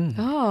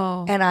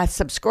 Oh. And I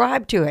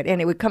subscribed to it,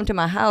 and it would come to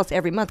my house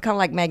every month, kind of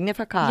like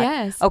Magnificat.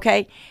 Yes.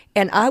 Okay.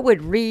 And I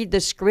would read the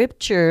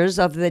scriptures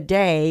of the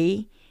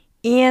day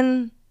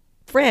in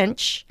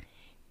French,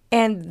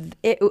 and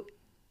it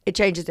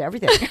changes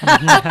everything.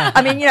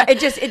 I mean, it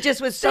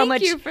just was so Thank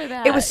much. you for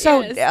that. It was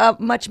so Yes.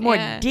 much more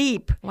Yeah.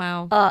 deep.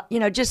 Wow.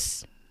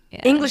 Yeah.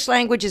 English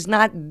language is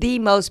not the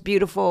most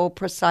beautiful,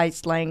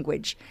 precise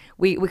language.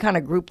 We kind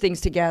of group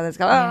things together. It's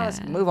go,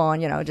 let's move on.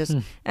 We'll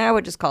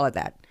just call it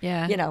that.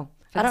 Yeah.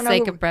 I For don't the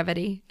sake know. of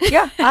brevity.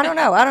 Yeah, I don't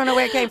know. I don't know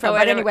where it came from, but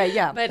Whatever. anyway,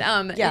 yeah. But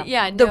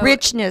the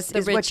richness the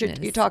is what you're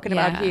richness. talking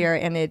about Yeah. here,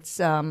 and it's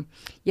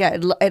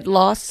it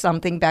lost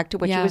something. Back to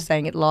what you Yeah. were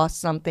saying, it lost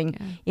something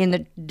in the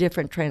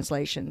different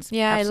translations.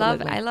 Yeah,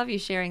 Absolutely. I love you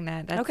sharing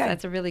that. That's Okay.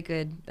 that's a really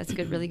good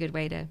really good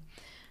way to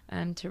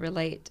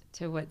relate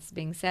to what's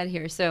being said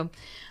here. So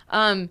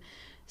that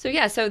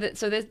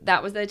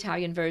was the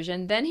Italian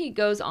version. Then he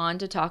goes on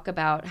to talk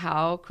about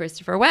how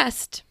Christopher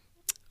West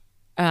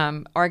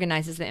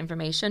organizes the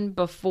information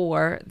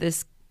before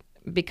this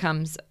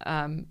becomes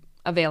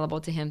available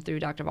to him through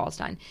Dr.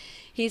 Waldstein.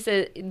 He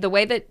said the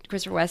way that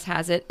Christopher West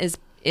has it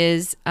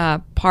is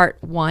part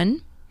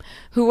 1,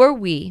 who are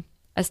we,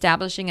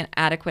 establishing an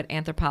adequate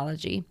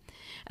anthropology.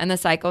 And the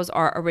cycles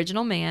are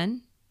original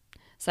man,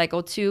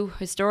 cycle 2,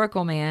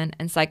 historical man,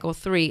 and cycle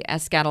 3,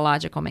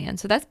 eschatological man.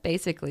 So that's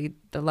basically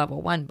the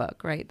level 1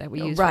 book, right, that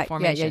we use for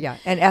formation. Yeah.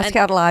 And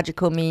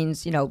eschatological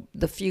means,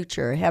 the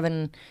future,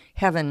 heaven,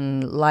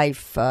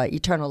 life,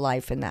 eternal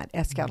life in that,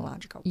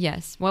 eschatological.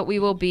 Yes, what we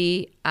will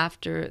be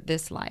after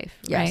this life,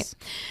 Yes. right?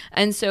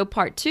 And so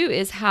part 2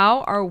 is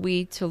how are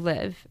we to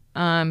live?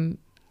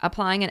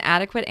 Applying an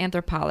adequate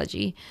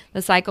anthropology.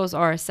 The cycles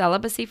are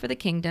celibacy for the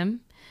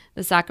kingdom,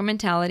 the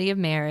sacramentality of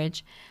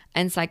marriage,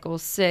 and cycle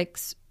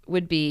 6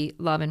 would be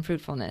love and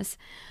fruitfulness.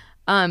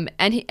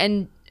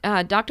 Dr.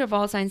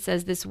 Waldstein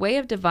says this way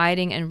of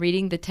dividing and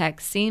reading the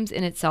text seems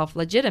in itself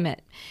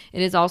legitimate.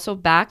 It is also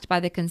backed by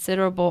the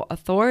considerable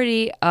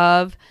authority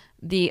of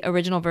the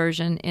original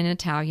version in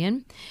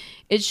Italian.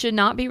 It should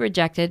not be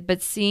rejected,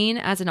 but seen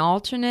as an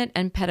alternate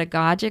and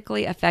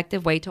pedagogically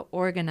effective way to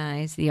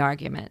organize the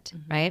argument,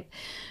 right?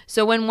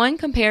 So when one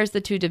compares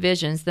the two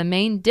divisions, the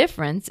main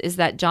difference is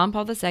that John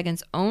Paul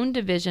II's own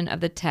division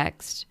of the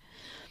text,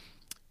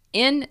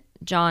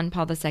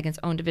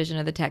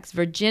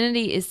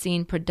 virginity is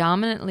seen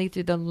predominantly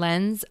through the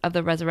lens of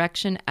the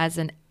resurrection as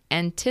an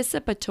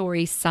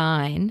anticipatory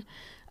sign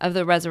of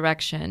the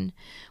resurrection,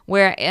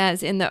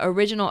 whereas in the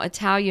original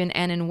Italian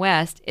and in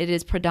West, it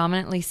is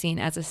predominantly seen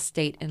as a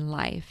state in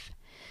life.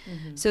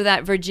 So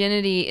that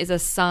virginity is a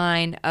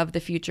sign of the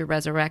future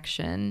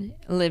resurrection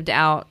lived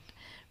out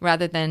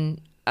rather than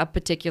a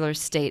particular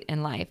state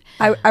in life.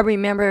 I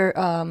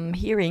remember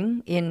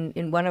hearing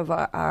in one of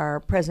our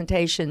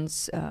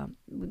presentations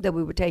that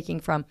we were taking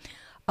from,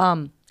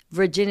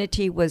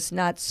 virginity was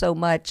not so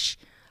much,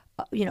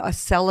 a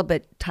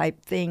celibate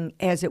type thing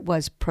as it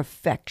was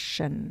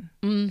perfection.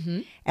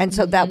 And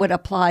so that would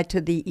apply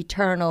to the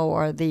eternal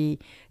or the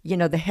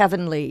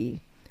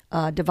heavenly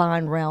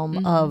divine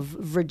realm of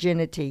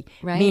virginity,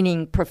 Right.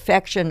 meaning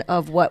perfection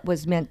of what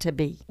was meant to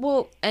be.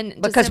 Well,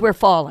 and Because we're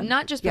fallen.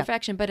 Not just Yeah.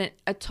 perfection, but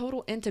a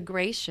total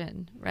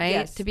integration, right?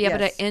 Yes, To be able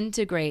yes. to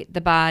integrate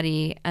the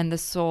body and the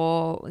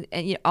soul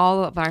and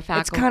all of our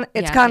faculties.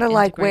 It's kind of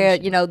like where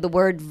the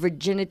word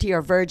virginity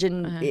or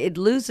virgin it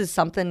loses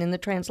something in the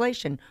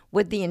translation.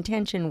 What the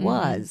intention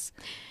was,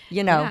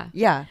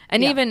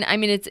 And even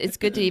it's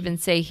good to even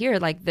say here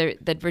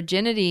that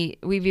virginity.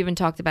 We've even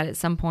talked about at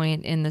some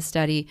point in the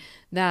study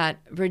that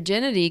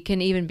virginity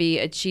can even be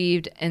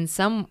achieved in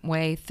some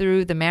way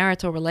through the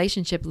marital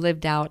relationship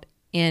lived out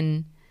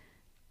in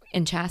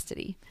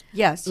chastity.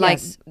 Yes, Like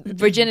yes.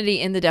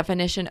 virginity in the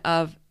definition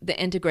of the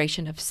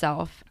integration of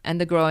self and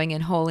the growing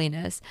in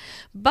holiness.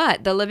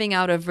 But the living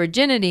out of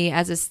virginity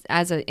as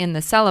a in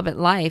the celibate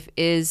life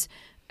is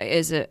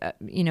a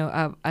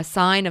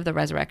sign of the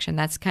resurrection.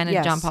 That's kind of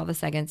Yes. John Paul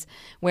II's,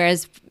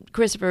 whereas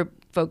Christopher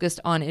focused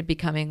on it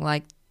becoming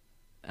like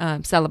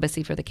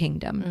celibacy for the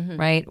kingdom,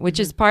 right? Which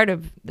is part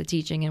of the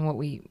teaching and what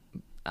we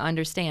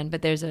understand,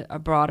 but there's a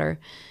broader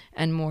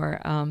and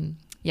more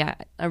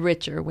a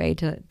richer way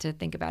to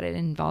think about it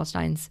in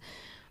Waldstein's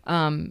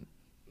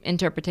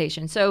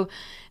interpretation. So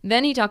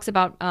then he talks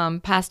about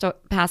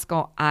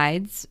Pascal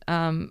Ide's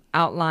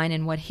outline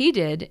and what he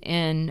did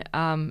in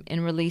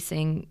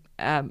releasing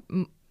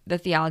the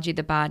theology of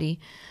the body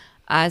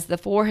as the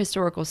 4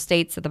 historical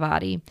states of the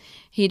body.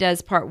 He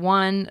does part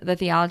 1, the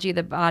theology of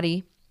the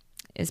body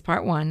is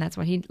part 1. That's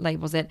what he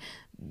labels it.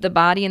 The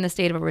body in the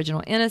state of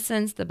original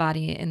innocence, the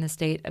body in the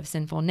state of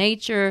sinful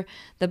nature,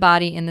 the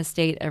body in the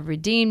state of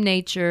redeemed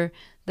nature,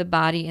 the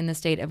body in the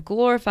state of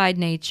glorified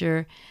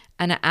nature,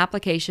 and an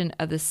application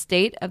of the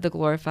state of the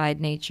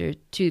glorified nature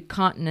to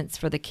continence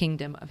for the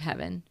kingdom of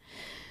heaven.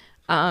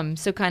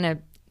 So kind of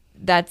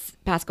that's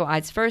Pascal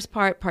Ide's first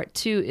part. Part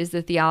 2 is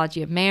the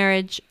theology of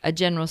marriage, a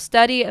general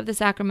study of the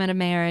sacrament of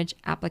marriage,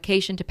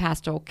 application to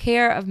pastoral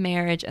care of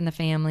marriage and the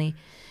family.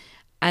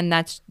 And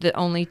that's the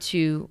only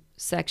 2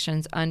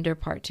 sections under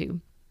part 2.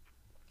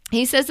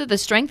 He says that the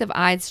strength of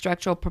Ide's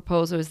structural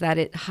proposal is that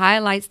it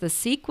highlights the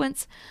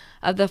sequence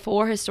of the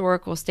 4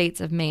 historical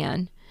states of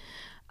man.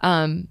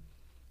 But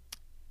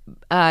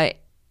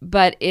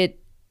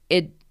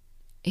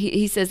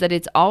he says that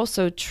it's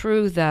also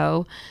true,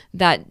 though,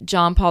 that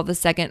John Paul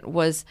II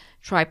was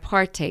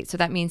tripartite. So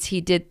that means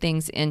he did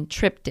things in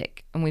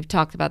triptych, and we've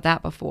talked about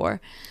that before.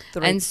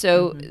 3. And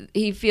so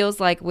he feels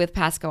like with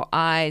Pascal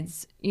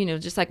Ides,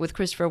 just like with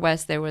Christopher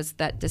West, there was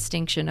that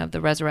distinction of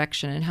the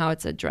resurrection and how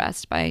it's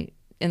addressed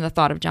in the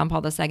thought of John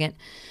Paul II.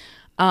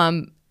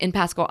 In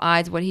Pascal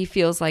Ides, what he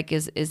feels like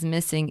is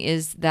missing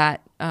is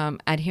that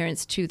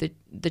adherence to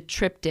the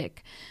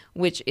triptych,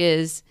 which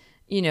is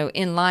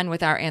in line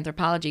with our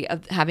anthropology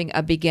of having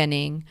a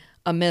beginning,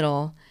 a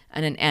middle,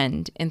 and an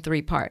end in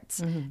 3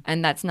 parts.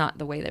 And that's not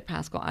the way that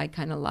Pascal Ide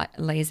kind of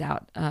lays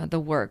out the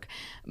work.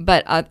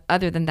 But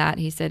other than that,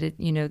 he said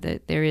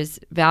that there is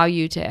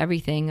value to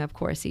everything. Of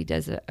course, he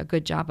does a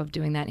good job of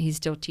doing that. He's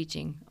still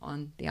teaching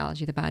on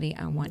theology of the body.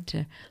 I want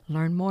to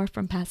learn more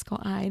from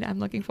Pascal Ide. I'm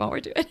looking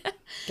forward to it.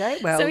 Okay,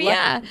 well, So,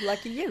 yeah.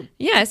 lucky you.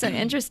 Yeah, so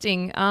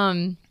interesting.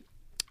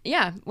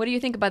 Yeah. What do you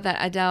think about that,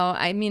 Adele?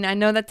 I mean, I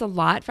know that's a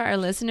lot for our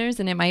listeners,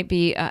 and it might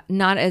be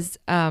not as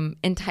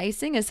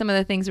enticing as some of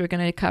the things we're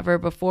going to cover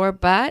before,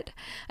 but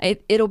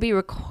it'll be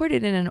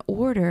recorded in an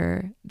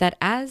order that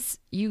as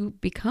you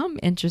become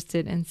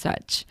interested in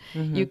such,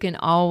 you can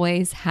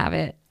always have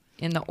it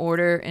in the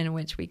order in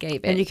which we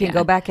gave it. And you can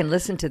go back and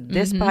listen to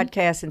this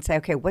podcast and say,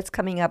 okay, what's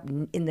coming up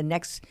in the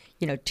next,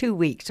 2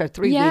 weeks or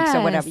 3 weeks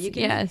or whatever. You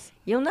can,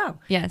 you'll know.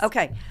 Yes.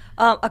 Okay.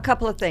 A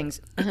couple of things.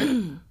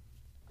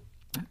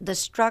 The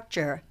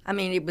structure,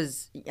 you've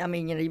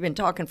been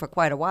talking for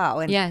quite a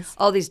while, and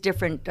all these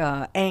different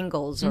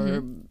angles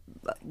or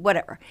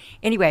whatever.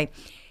 Anyway,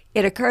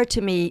 it occurred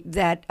to me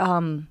that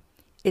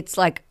it's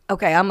like,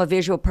 okay, I'm a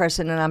visual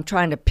person and I'm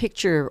trying to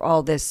picture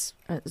all this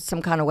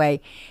some kind of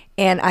way,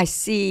 and I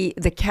see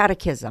the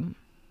catechism.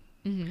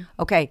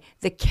 Okay,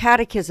 the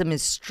catechism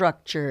is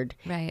structured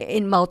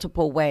in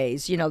multiple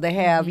ways. They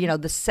have,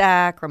 the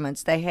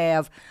sacraments, they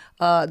have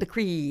the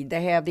creed,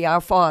 they have the Our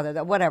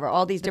Father, whatever,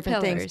 all these different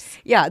things.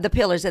 Yeah, the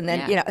pillars. And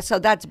then, so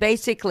that's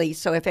basically,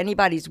 so if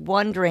anybody's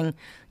wondering,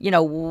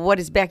 what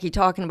is Becky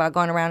talking about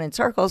going around in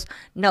circles?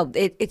 No,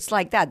 it's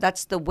like that.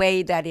 That's the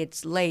way that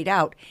it's laid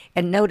out.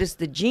 And notice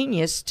the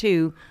genius,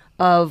 too,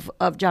 of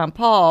John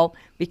Paul,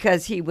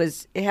 because he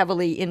was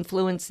heavily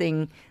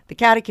influencing the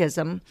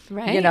catechism,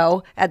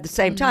 at the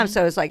same time.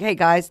 So it's like, hey,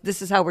 guys,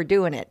 this is how we're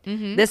doing it.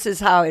 This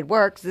is how it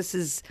works. This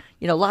is,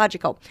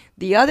 logical.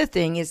 The other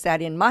thing is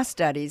that in my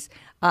studies,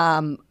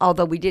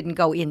 although we didn't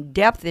go in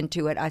depth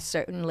into it, I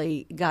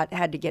certainly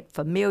had to get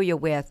familiar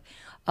with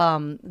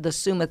the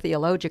Summa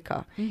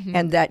Theologica,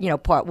 and that,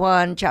 part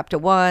 1, chapter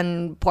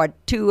 1, part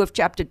 2 of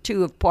chapter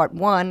 2 of part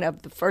 1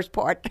 of the first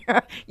part.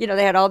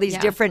 They had all these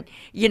different,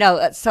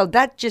 so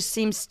that just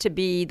seems to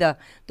be the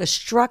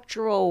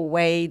structural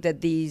way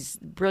that these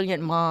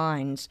brilliant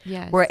minds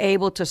were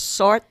able to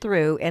sort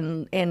through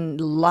and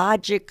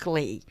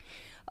logically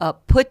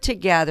put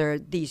together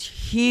these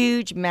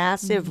huge,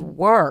 massive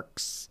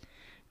works,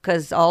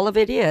 because all of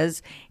it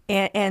is,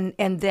 and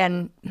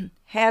then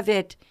have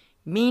it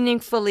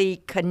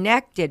meaningfully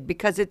connected,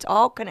 because it's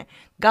all connected.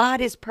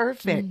 God is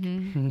perfect,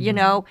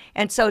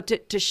 and so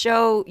to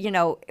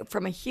show,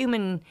 from a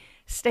human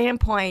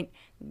standpoint,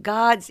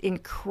 God's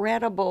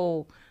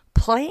incredible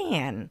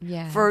plan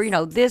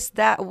for, this,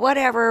 that,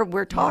 whatever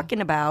we're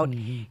talking about,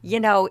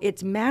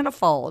 it's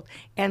manifold,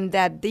 and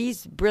that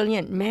these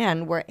brilliant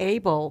men were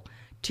able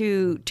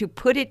to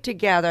put it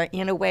together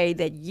in a way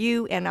that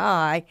you and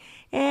I,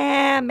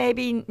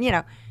 maybe,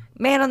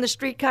 man on the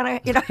street kind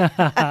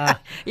of,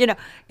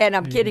 and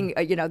I'm kidding,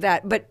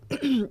 that, but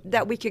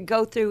that we could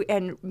go through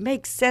and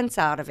make sense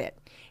out of it,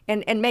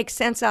 and make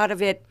sense out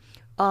of it,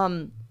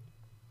 not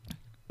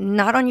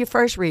on your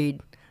first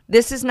read.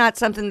 This is not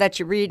something that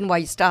you're reading while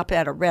you stop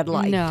at a red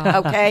light.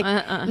 No. Okay?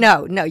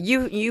 No,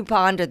 you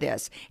ponder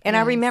this. And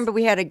I remember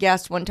we had a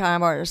guest one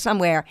time or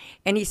somewhere,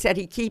 and he said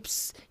he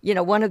keeps,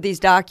 one of these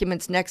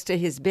documents next to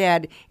his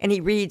bed, and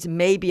he reads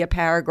maybe a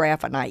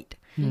paragraph a night.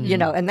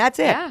 And that's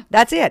it. Yeah.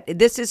 That's it.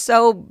 This is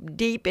so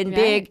deep and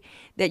big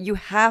that you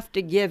have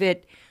to give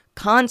it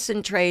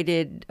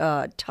concentrated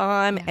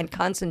time and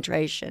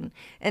concentration.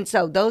 And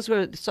so those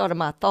were sort of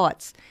my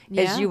thoughts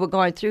as you were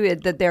going through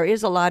it, that there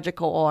is a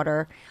logical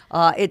order.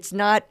 It's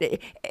not,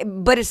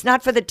 but it's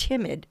not for the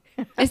timid.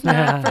 It's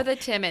not for the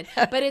timid,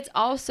 but it's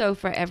also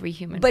for every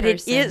human person. But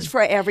it is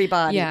for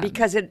everybody,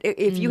 because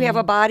if you have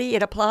a body,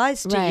 it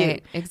applies to you.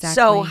 Exactly.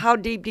 So how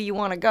deep do you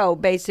want to go,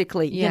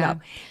 basically,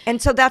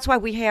 And so that's why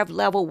we have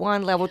level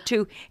 1, level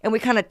 2, and we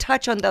kind of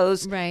touch on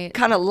those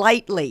kind of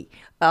lightly.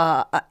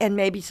 And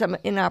maybe some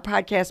in our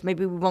podcast,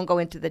 maybe we won't go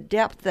into the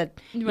depth that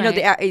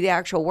the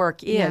actual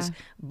work is,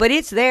 but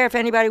it's there if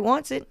anybody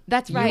wants it.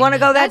 That's right. You want to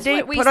go that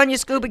deep? Put on your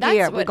scuba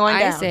gear. We're going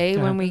down. I say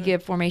when we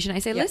give formation, I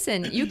say,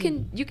 listen, you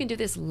can do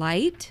this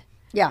light.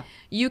 Yeah.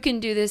 You can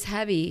do this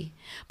heavy,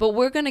 but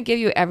we're going to give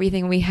you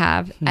everything we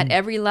have at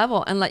every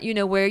level and let you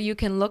know where you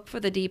can look for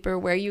the deeper,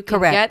 where you can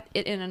get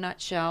it in a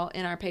nutshell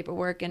in our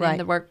paperwork and in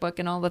the workbook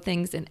and all the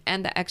things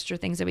and the extra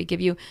things that we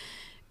give you.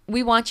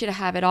 We want you to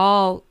have it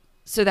all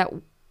so that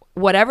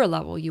whatever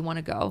level you want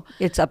to go,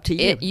 it's up to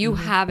you. You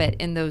have it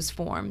in those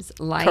forms: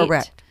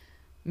 light,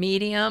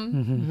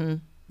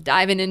 medium,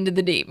 diving into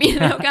the deep.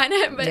 Kind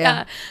of.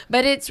 But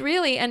but it's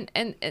really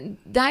and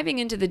diving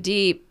into the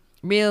deep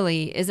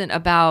really isn't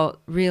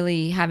about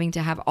really having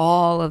to have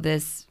all of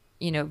this,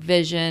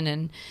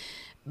 vision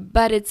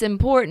but it's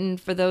important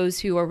for those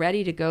who are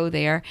ready to go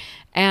there.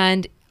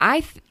 And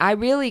I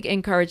really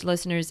encourage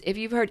listeners, if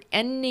you've heard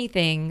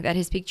anything that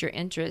has piqued your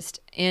interest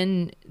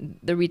in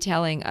the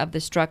retelling of the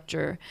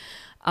structure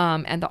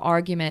and the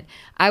argument,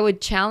 I would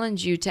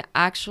challenge you to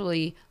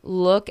actually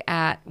look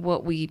at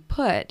what we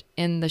put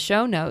in the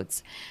show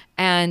notes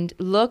and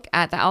look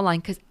at the outline,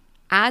 because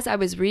as I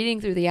was reading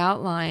through the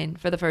outline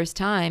for the first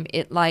time,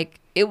 it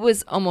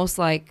was almost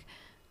like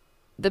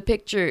the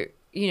picture,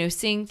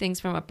 seeing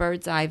things from a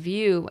bird's eye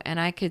view, and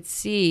I could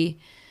see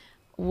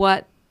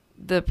what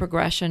the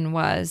progression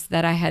was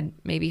that I had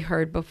maybe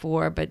heard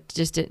before, but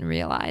just didn't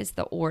realize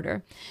the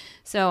order.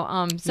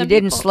 So you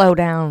didn't slow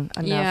down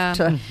enough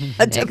to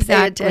exactly.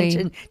 pay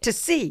attention, to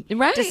see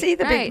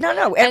the big.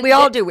 No, and we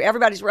all do.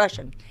 Everybody's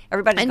rushing.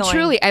 Everybody's and going.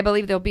 Truly, I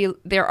believe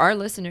there are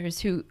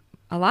listeners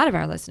a lot of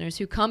our listeners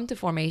who come to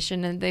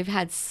formation and they've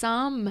had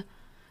some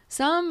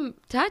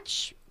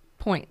touch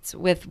points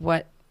with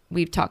what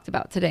we've talked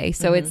about today.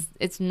 So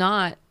it's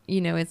not,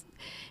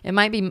 it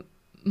might be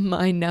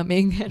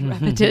mind-numbing and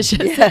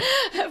repetitious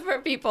for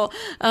people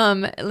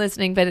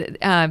listening, but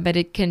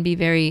it can be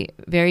very,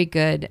 very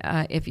good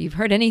if you've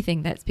heard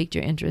anything that piqued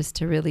your interest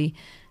to really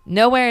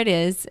know where it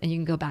is, and you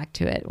can go back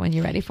to it when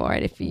you're ready for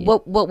it.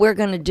 What we're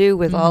going to do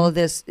with all of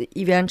this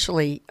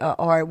eventually,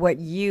 or what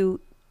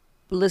you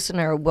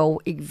listener will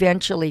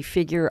eventually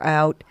figure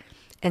out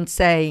and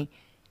say,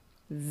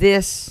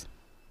 this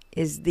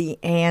is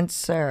the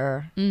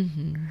answer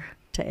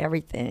to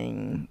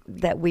everything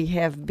that we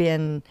have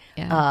been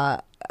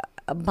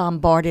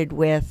bombarded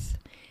with,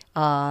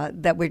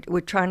 that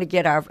we're trying to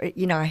get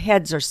our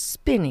heads are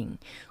spinning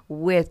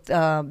with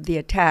the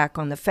attack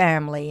on the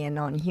family and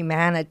on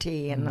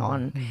humanity and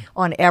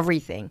on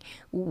everything.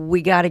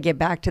 We got to get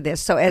back to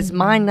this. So as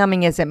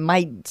mind-numbing as it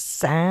might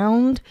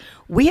sound,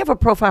 we have a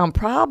profound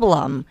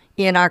problem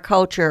in our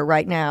culture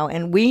right now.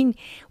 And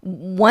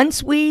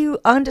once we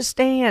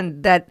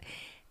understand that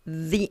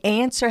the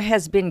answer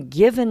has been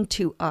given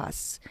to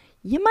us,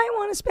 you might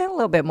want to spend a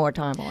little bit more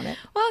time on it.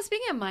 Well,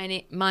 speaking of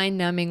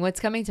mind-numbing, what's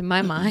coming to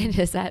my mind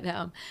is that,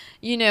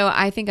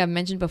 I think I've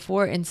mentioned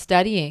before in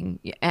studying,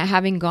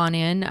 having gone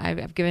in,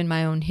 I've given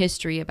my own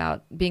history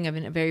about being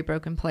in a very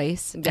broken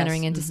place,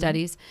 entering into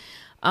studies,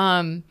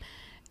 and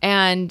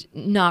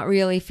not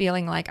really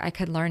feeling like I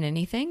could learn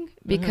anything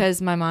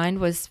because my mind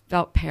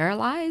felt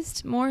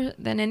paralyzed more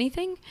than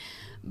anything.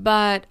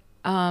 But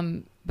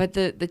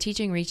the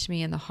teaching reached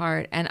me in the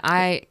heart, and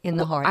I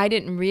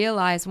didn't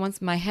realize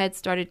once my head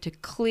started to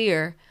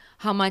clear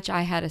how much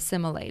I had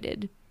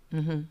assimilated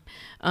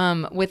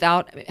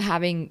without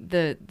having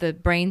the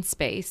brain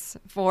space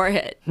for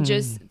it,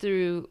 just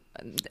through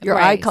your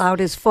grace.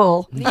 iCloud is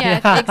full. Yeah,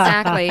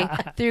 exactly,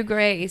 through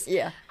grace.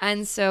 Yeah,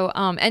 and so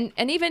and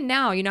even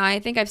now, I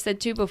think I've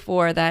said too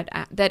before that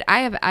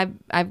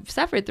I've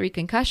suffered 3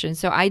 concussions.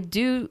 So I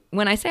do,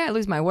 when I say I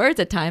lose my words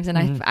at times, and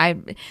I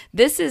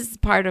this is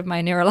part of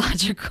my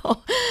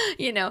neurological,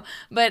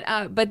 but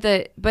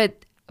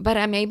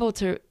I'm able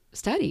to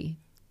study.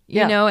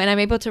 And I'm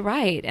able to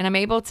write, and I'm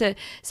able to,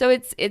 so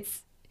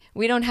it's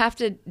we don't have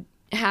to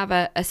have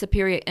a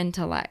superior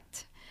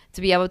intellect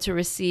to be able to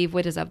receive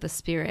what is of the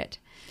Spirit.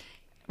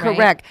 Right?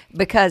 Correct.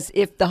 Because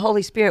if the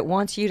Holy Spirit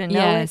wants you to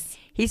know it,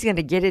 He's going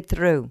to get it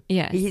through.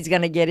 Yes. He's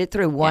going to get it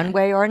through one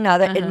way or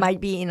another. It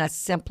might be in a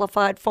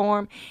simplified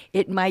form.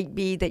 It might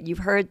be that you've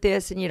heard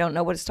this and you don't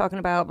know what it's talking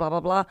about, blah, blah,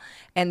 blah.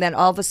 And then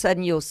all of a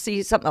sudden you'll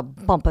see something, a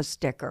bumper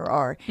sticker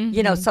or,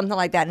 something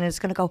like that. And it's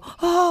going to go,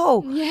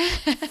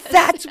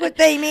 that's what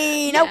they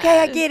mean. Yes. Okay,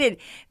 I get it.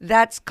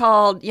 That's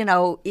called,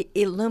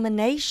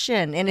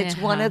 illumination. And it's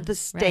one of the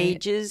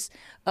stages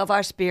of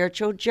our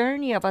spiritual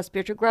journey, of our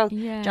spiritual growth.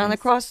 Yes. John the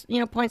Cross,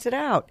 points it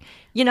out.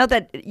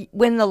 That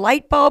when the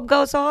light bulb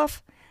goes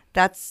off,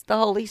 that's the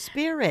Holy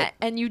Spirit.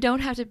 And you don't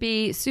have to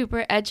be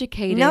super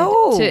educated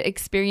to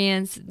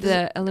experience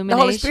the illumination.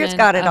 The Holy Spirit's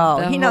got it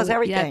all. He knows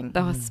everything.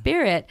 The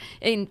Spirit.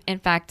 In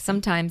fact,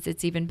 sometimes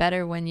it's even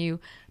better when you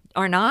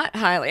are not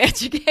highly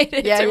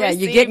educated.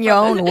 You get in your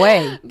own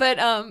way. But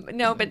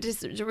but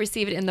just to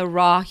receive it in the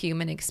raw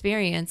human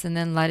experience and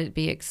then let it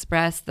be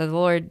expressed. The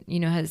Lord,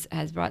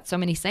 has brought so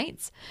many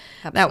saints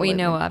that we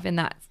know of in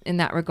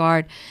that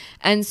regard.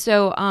 And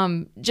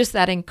so just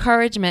that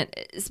encouragement,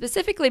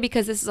 specifically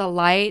because this is a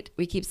light,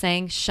 we keep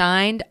saying,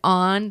 shined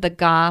on the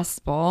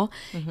gospel.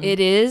 It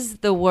is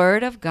the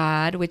word of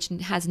God, which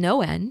has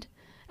no end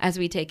as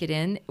we take it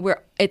in.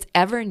 It's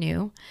ever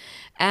new.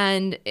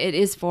 And it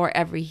is for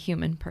every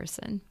human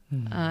person,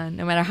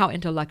 no matter how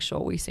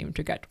intellectual we seem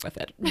to get with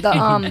it.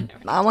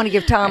 I want to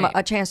give Tom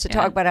a chance to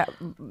talk about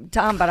it,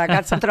 Tom, but I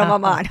got something on my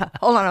mind.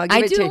 Hold on, I'll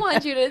give it to you. I do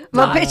want you to I'm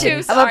going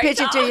to pitch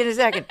it to you in a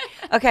second.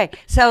 Okay,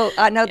 so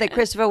I know that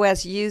Christopher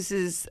West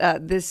uses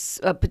this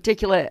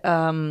particular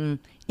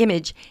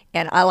image,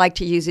 and I like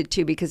to use it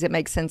too because it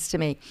makes sense to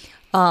me.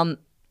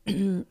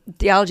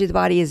 Theology of the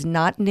body is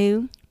not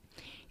new.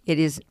 It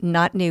is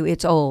not new.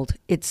 It's old.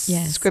 It's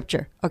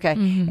scripture. Okay.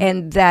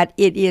 And that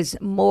it is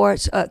more,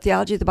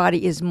 theology of the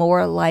body is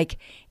more like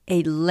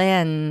a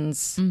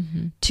lens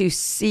to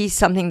see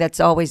something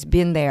that's always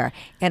been there.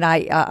 And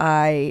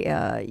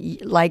I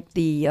like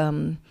the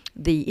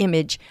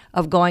image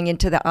of going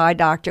into the eye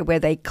doctor where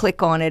they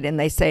click on it and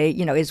they say,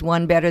 is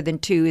 1 better than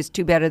 2? Is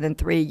 2 better than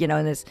 3?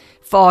 And it's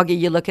foggy.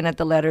 You're looking at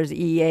the letters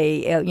E,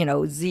 A,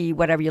 L, Z,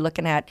 whatever you're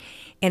looking at.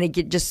 And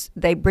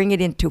they bring it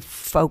into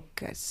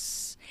focus.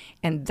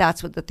 And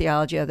that's what the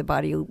theology of the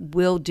body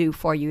will do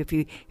for you. If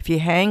you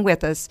hang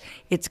with us,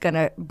 it's going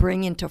to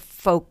bring into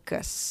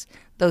focus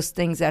those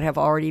things that have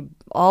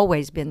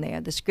always been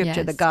there. The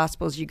scripture, the Yes.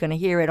 Gospels, you're going to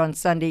hear it on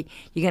Sunday.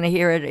 You're going to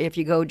hear it if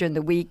you go during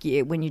the week.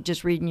 When you're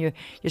just reading your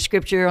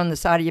scripture on the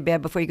side of your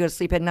bed before you go to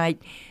sleep at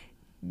night,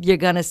 you're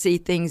going to see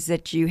things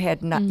that you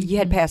had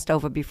passed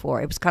over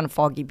before. It was kind of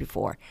foggy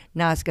before.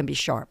 Now it's going to be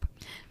sharp.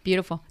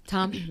 Beautiful.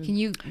 Tom, can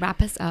you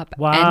wrap us up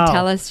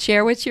Wow. and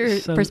share what your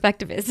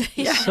perspective is?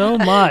 So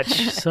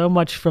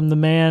much from the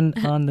man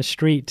on the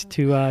street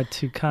to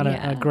kind of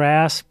Yeah.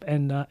 grasp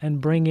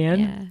and bring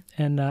in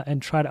Yeah.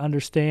 and try to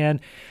understand.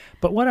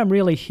 But what I'm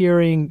really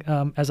hearing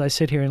as I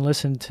sit here and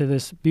listen to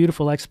this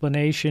beautiful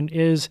explanation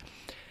is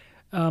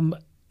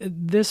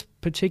this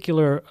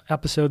particular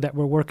episode that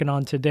we're working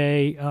on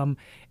today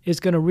is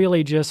going to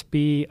really just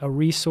be a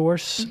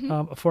resource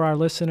for our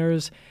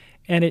listeners.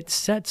 And it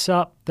sets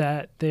up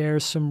that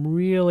there's some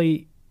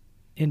really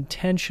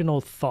intentional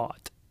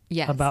thought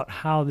Yes. about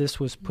how this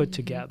was put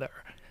together.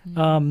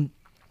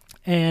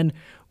 And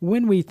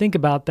when we think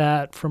about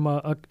that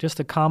from just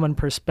a common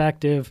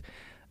perspective,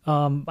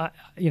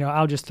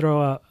 I'll just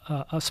throw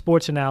a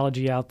sports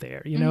analogy out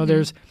there.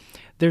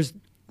 There's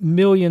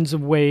millions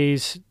of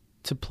ways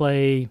to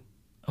play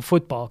a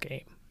football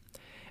game.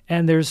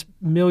 And there's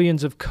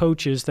millions of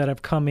coaches that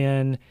have come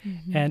in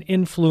and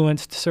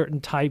influenced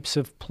certain types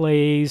of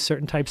plays,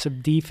 certain types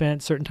of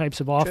defense, certain types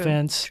of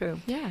offense. True.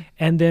 Yeah.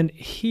 And then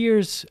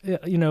here's,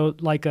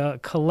 like a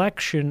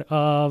collection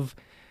of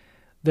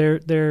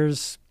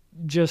there's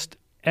just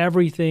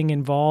everything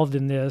involved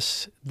in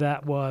this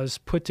that was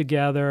put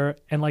together.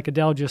 And like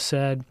Adele just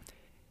said,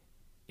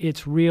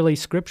 it's really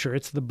Scripture.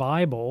 It's the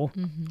Bible,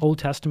 Old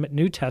Testament,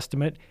 New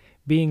Testament,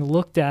 being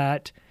looked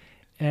at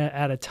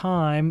a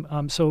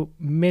time. So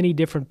many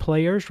different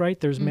players, right?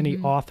 There's many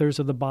authors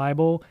of the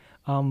Bible,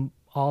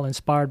 all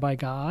inspired by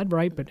God,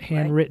 right? But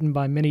handwritten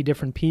by many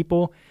different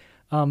people.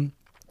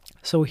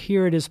 So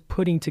here it is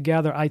putting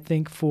together, I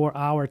think, for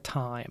our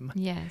time.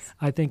 Yes.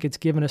 I think it's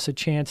given us a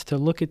chance to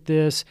look at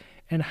this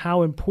and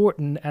how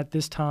important at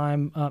this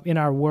time in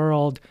our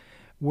world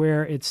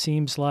where it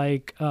seems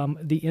like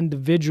the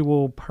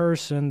individual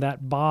person,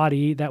 that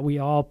body that we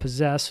all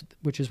possess,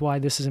 which is why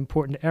this is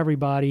important to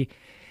everybody,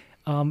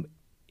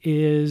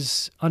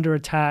 is under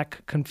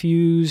attack,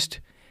 confused,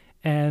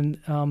 and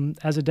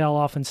as Adele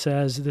often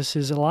says, this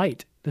is a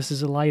light. This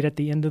is a light at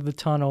the end of the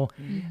tunnel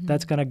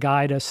that's going to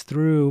guide us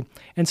through.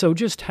 And so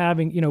just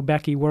having,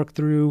 Becky work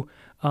through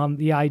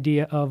the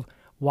idea of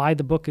why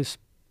the book is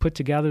put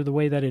together the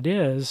way that it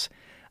is,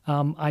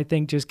 I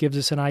think just gives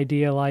us an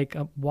idea like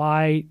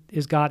why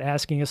is God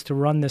asking us to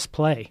run this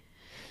play?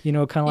 Kind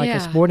of like a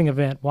sporting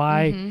event.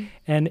 Why?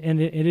 And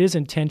it is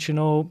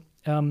intentional.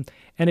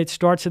 And it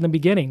starts in the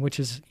beginning, which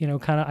is,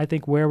 kind of, I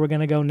think, where we're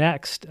going to go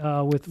next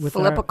with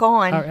Flip a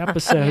coin. our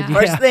episode.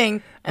 First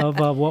thing.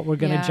 of what we're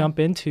going to jump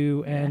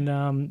into.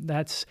 And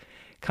that's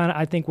kind of,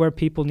 I think, where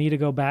people need to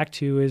go back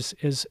to is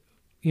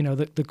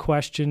the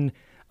question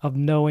of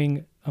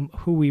knowing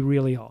who we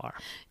really are.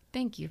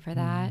 Thank you for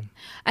that.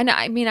 And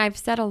I mean, I've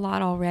said a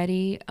lot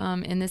already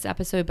in this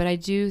episode, but I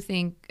do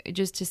think,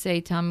 just to say,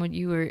 Tom, what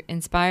you were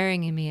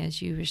inspiring in me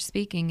as you were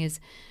speaking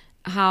is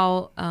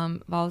how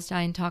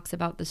Wallerstein talks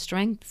about the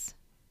strengths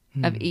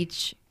of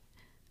each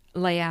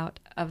layout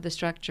of the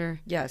structure.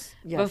 Yes.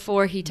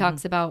 Before he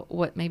talks about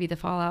what maybe the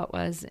fallout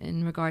was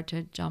in regard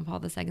to John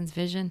Paul II's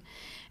vision.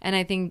 And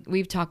I think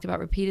we've talked about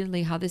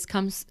repeatedly how this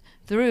comes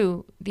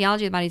through,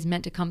 theology of the body is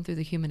meant to come through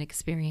the human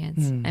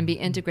experience and be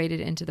integrated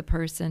into the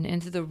person,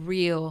 into the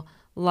real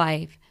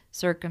life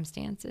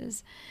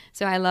circumstances.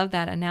 So I love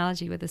that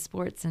analogy with the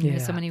sports, and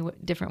there's so many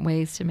different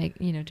ways to make,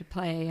 to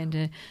play and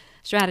to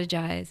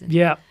strategize.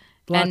 And,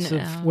 Lots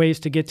of ways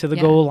to get to the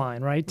goal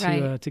line, right?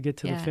 To get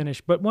to the finish.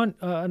 But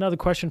another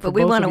question for both of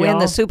y'all. But we want to win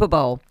the Super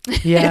Bowl.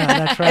 Yeah,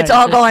 that's right. It's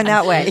all going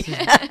that way.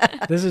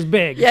 This is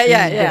big.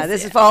 Yeah.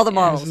 This is for all the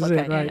morals. This is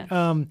it,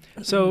 right.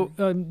 So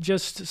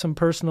just some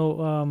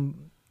personal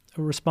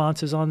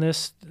responses on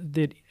this.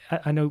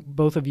 I know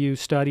both of you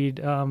studied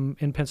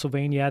in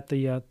Pennsylvania at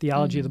the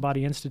Theology of the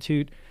Body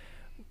Institute.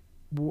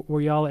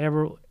 Were y'all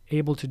ever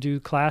able to do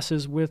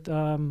classes with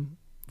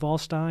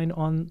Wallerstein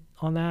on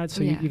that?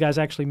 So you guys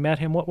actually met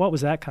him. What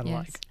was that kind of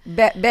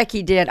like?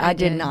 Becky did. I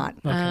did not.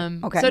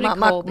 Okay. So did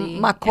Colby.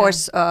 My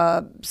course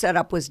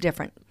setup was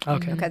different.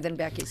 Okay. Than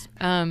Becky's.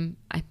 I'm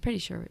pretty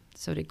sure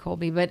so did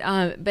Colby. But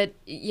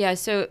yeah,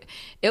 so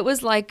it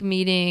was like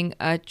meeting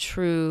a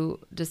true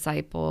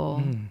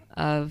disciple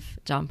of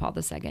John Paul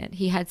II.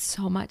 He had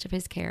so much of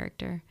his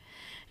character.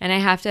 And I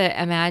have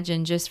to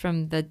imagine, just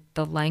from the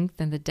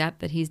length and the depth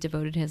that he's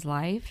devoted his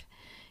life,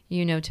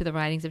 to the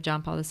writings of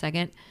John Paul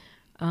II.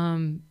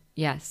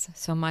 Yes,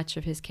 so much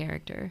of his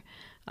character.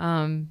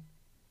 It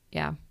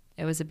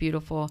was a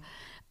beautiful.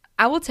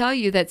 I will tell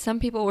you that some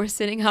people were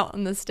sitting out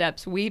on the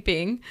steps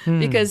weeping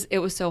because it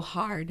was so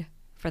hard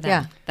for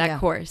them, that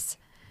course,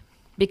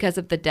 because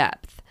of the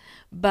depth.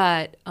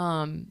 But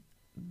by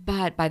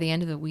the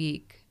end of the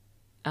week,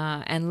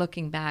 and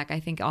looking back, I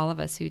think all of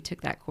us who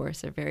took that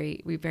course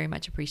we very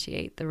much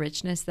appreciate the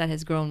richness that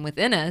has grown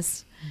within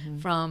us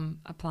from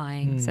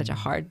applying such a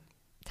hard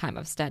time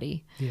of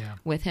study Yeah.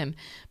 with him.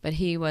 But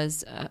he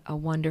was a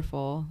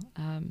wonderful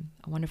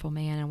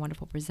man, a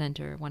wonderful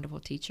presenter, a wonderful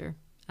teacher.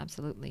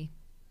 Absolutely.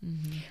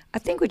 Mm-hmm. I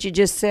think what you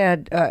just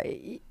said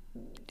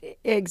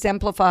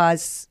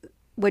exemplifies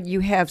what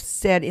you have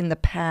said in the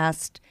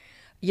past.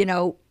 You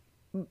know,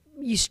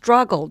 you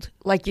struggled,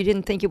 like you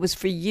didn't think it was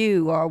for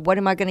you, or what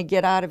am I going to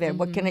get out of it?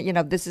 What can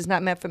I, this is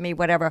not meant for me,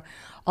 whatever,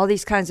 all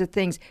these kinds of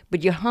things.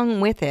 But you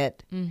hung with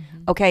it,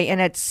 okay?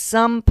 And at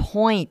some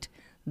point,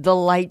 the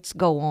lights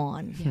go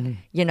on,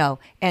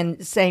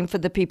 and same for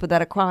the people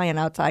that are crying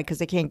outside because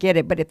they can't get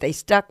it. But if they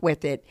stuck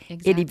with it,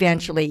 it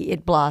eventually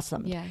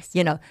blossomed. Yes.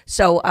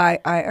 So I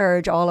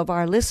urge all of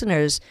our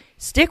listeners,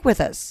 stick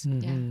with us.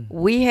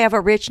 We have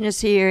a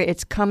richness here.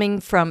 It's coming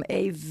from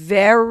a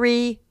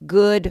very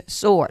good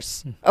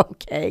source.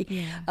 Okay.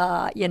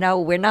 Yeah.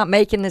 We're not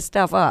making this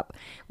stuff up.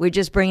 We're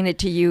just bringing it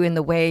to you in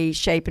the way,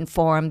 shape, and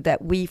form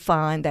that we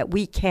find that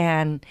we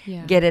can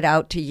get it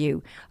out to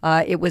you.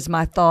 It was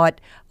my thought.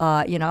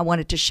 I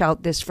wanted to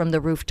shout this from the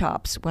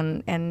rooftops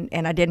and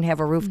I didn't have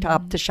a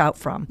rooftop to shout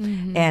from.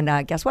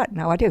 And guess what?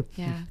 Now I do.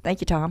 Yeah.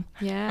 Thank you, Tom.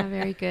 Yeah,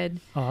 very good.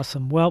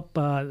 Awesome. Well,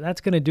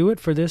 that's going to do it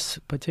for this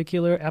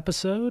particular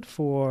episode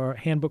for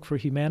Handbook for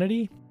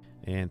Humanity.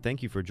 And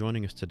thank you for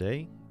joining us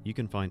today. You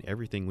can find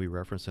everything we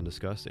referenced and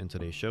discussed in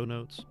today's show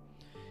notes.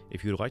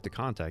 If you would like to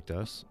contact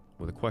us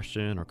with a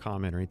question or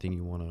comment or anything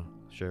you want to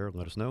share,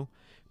 let us know.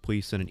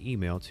 Please send an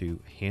email to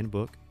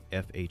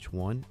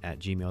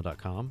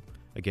handbookfh1@gmail.com.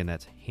 Again,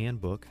 that's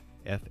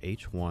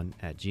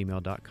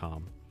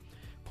handbookfh1@gmail.com.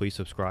 Please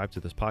subscribe to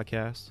this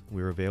podcast.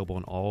 We're available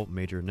on all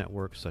major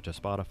networks such as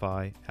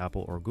Spotify,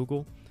 Apple, or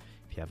Google.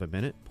 If you have a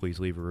minute, please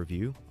leave a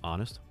review.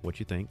 Honest, what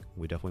you think.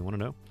 We definitely want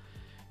to know.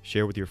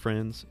 Share with your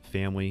friends,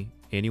 family,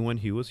 anyone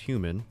who is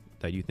human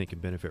that you think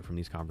could benefit from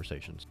these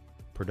conversations.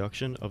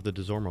 Production of the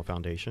DeZormo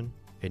Foundation,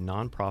 a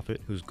nonprofit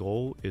whose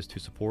goal is to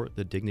support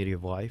the dignity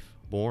of life,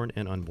 born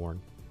and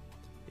unborn.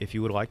 If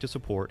you would like to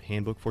support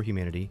Handbook for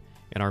Humanity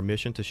and our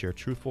mission to share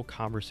truthful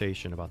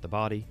conversation about the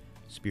body,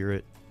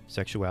 spirit,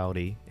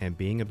 sexuality, and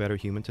being a better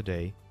human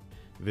today,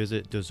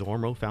 visit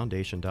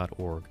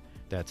DeZormoFoundation.org.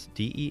 That's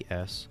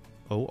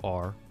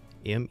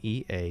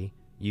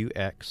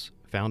DESORMEAUX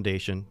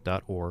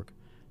Foundation.org.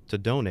 To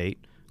donate,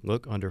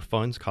 look under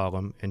Funds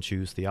column and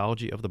choose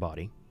Theology of the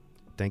Body.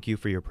 Thank you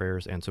for your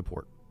prayers and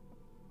support.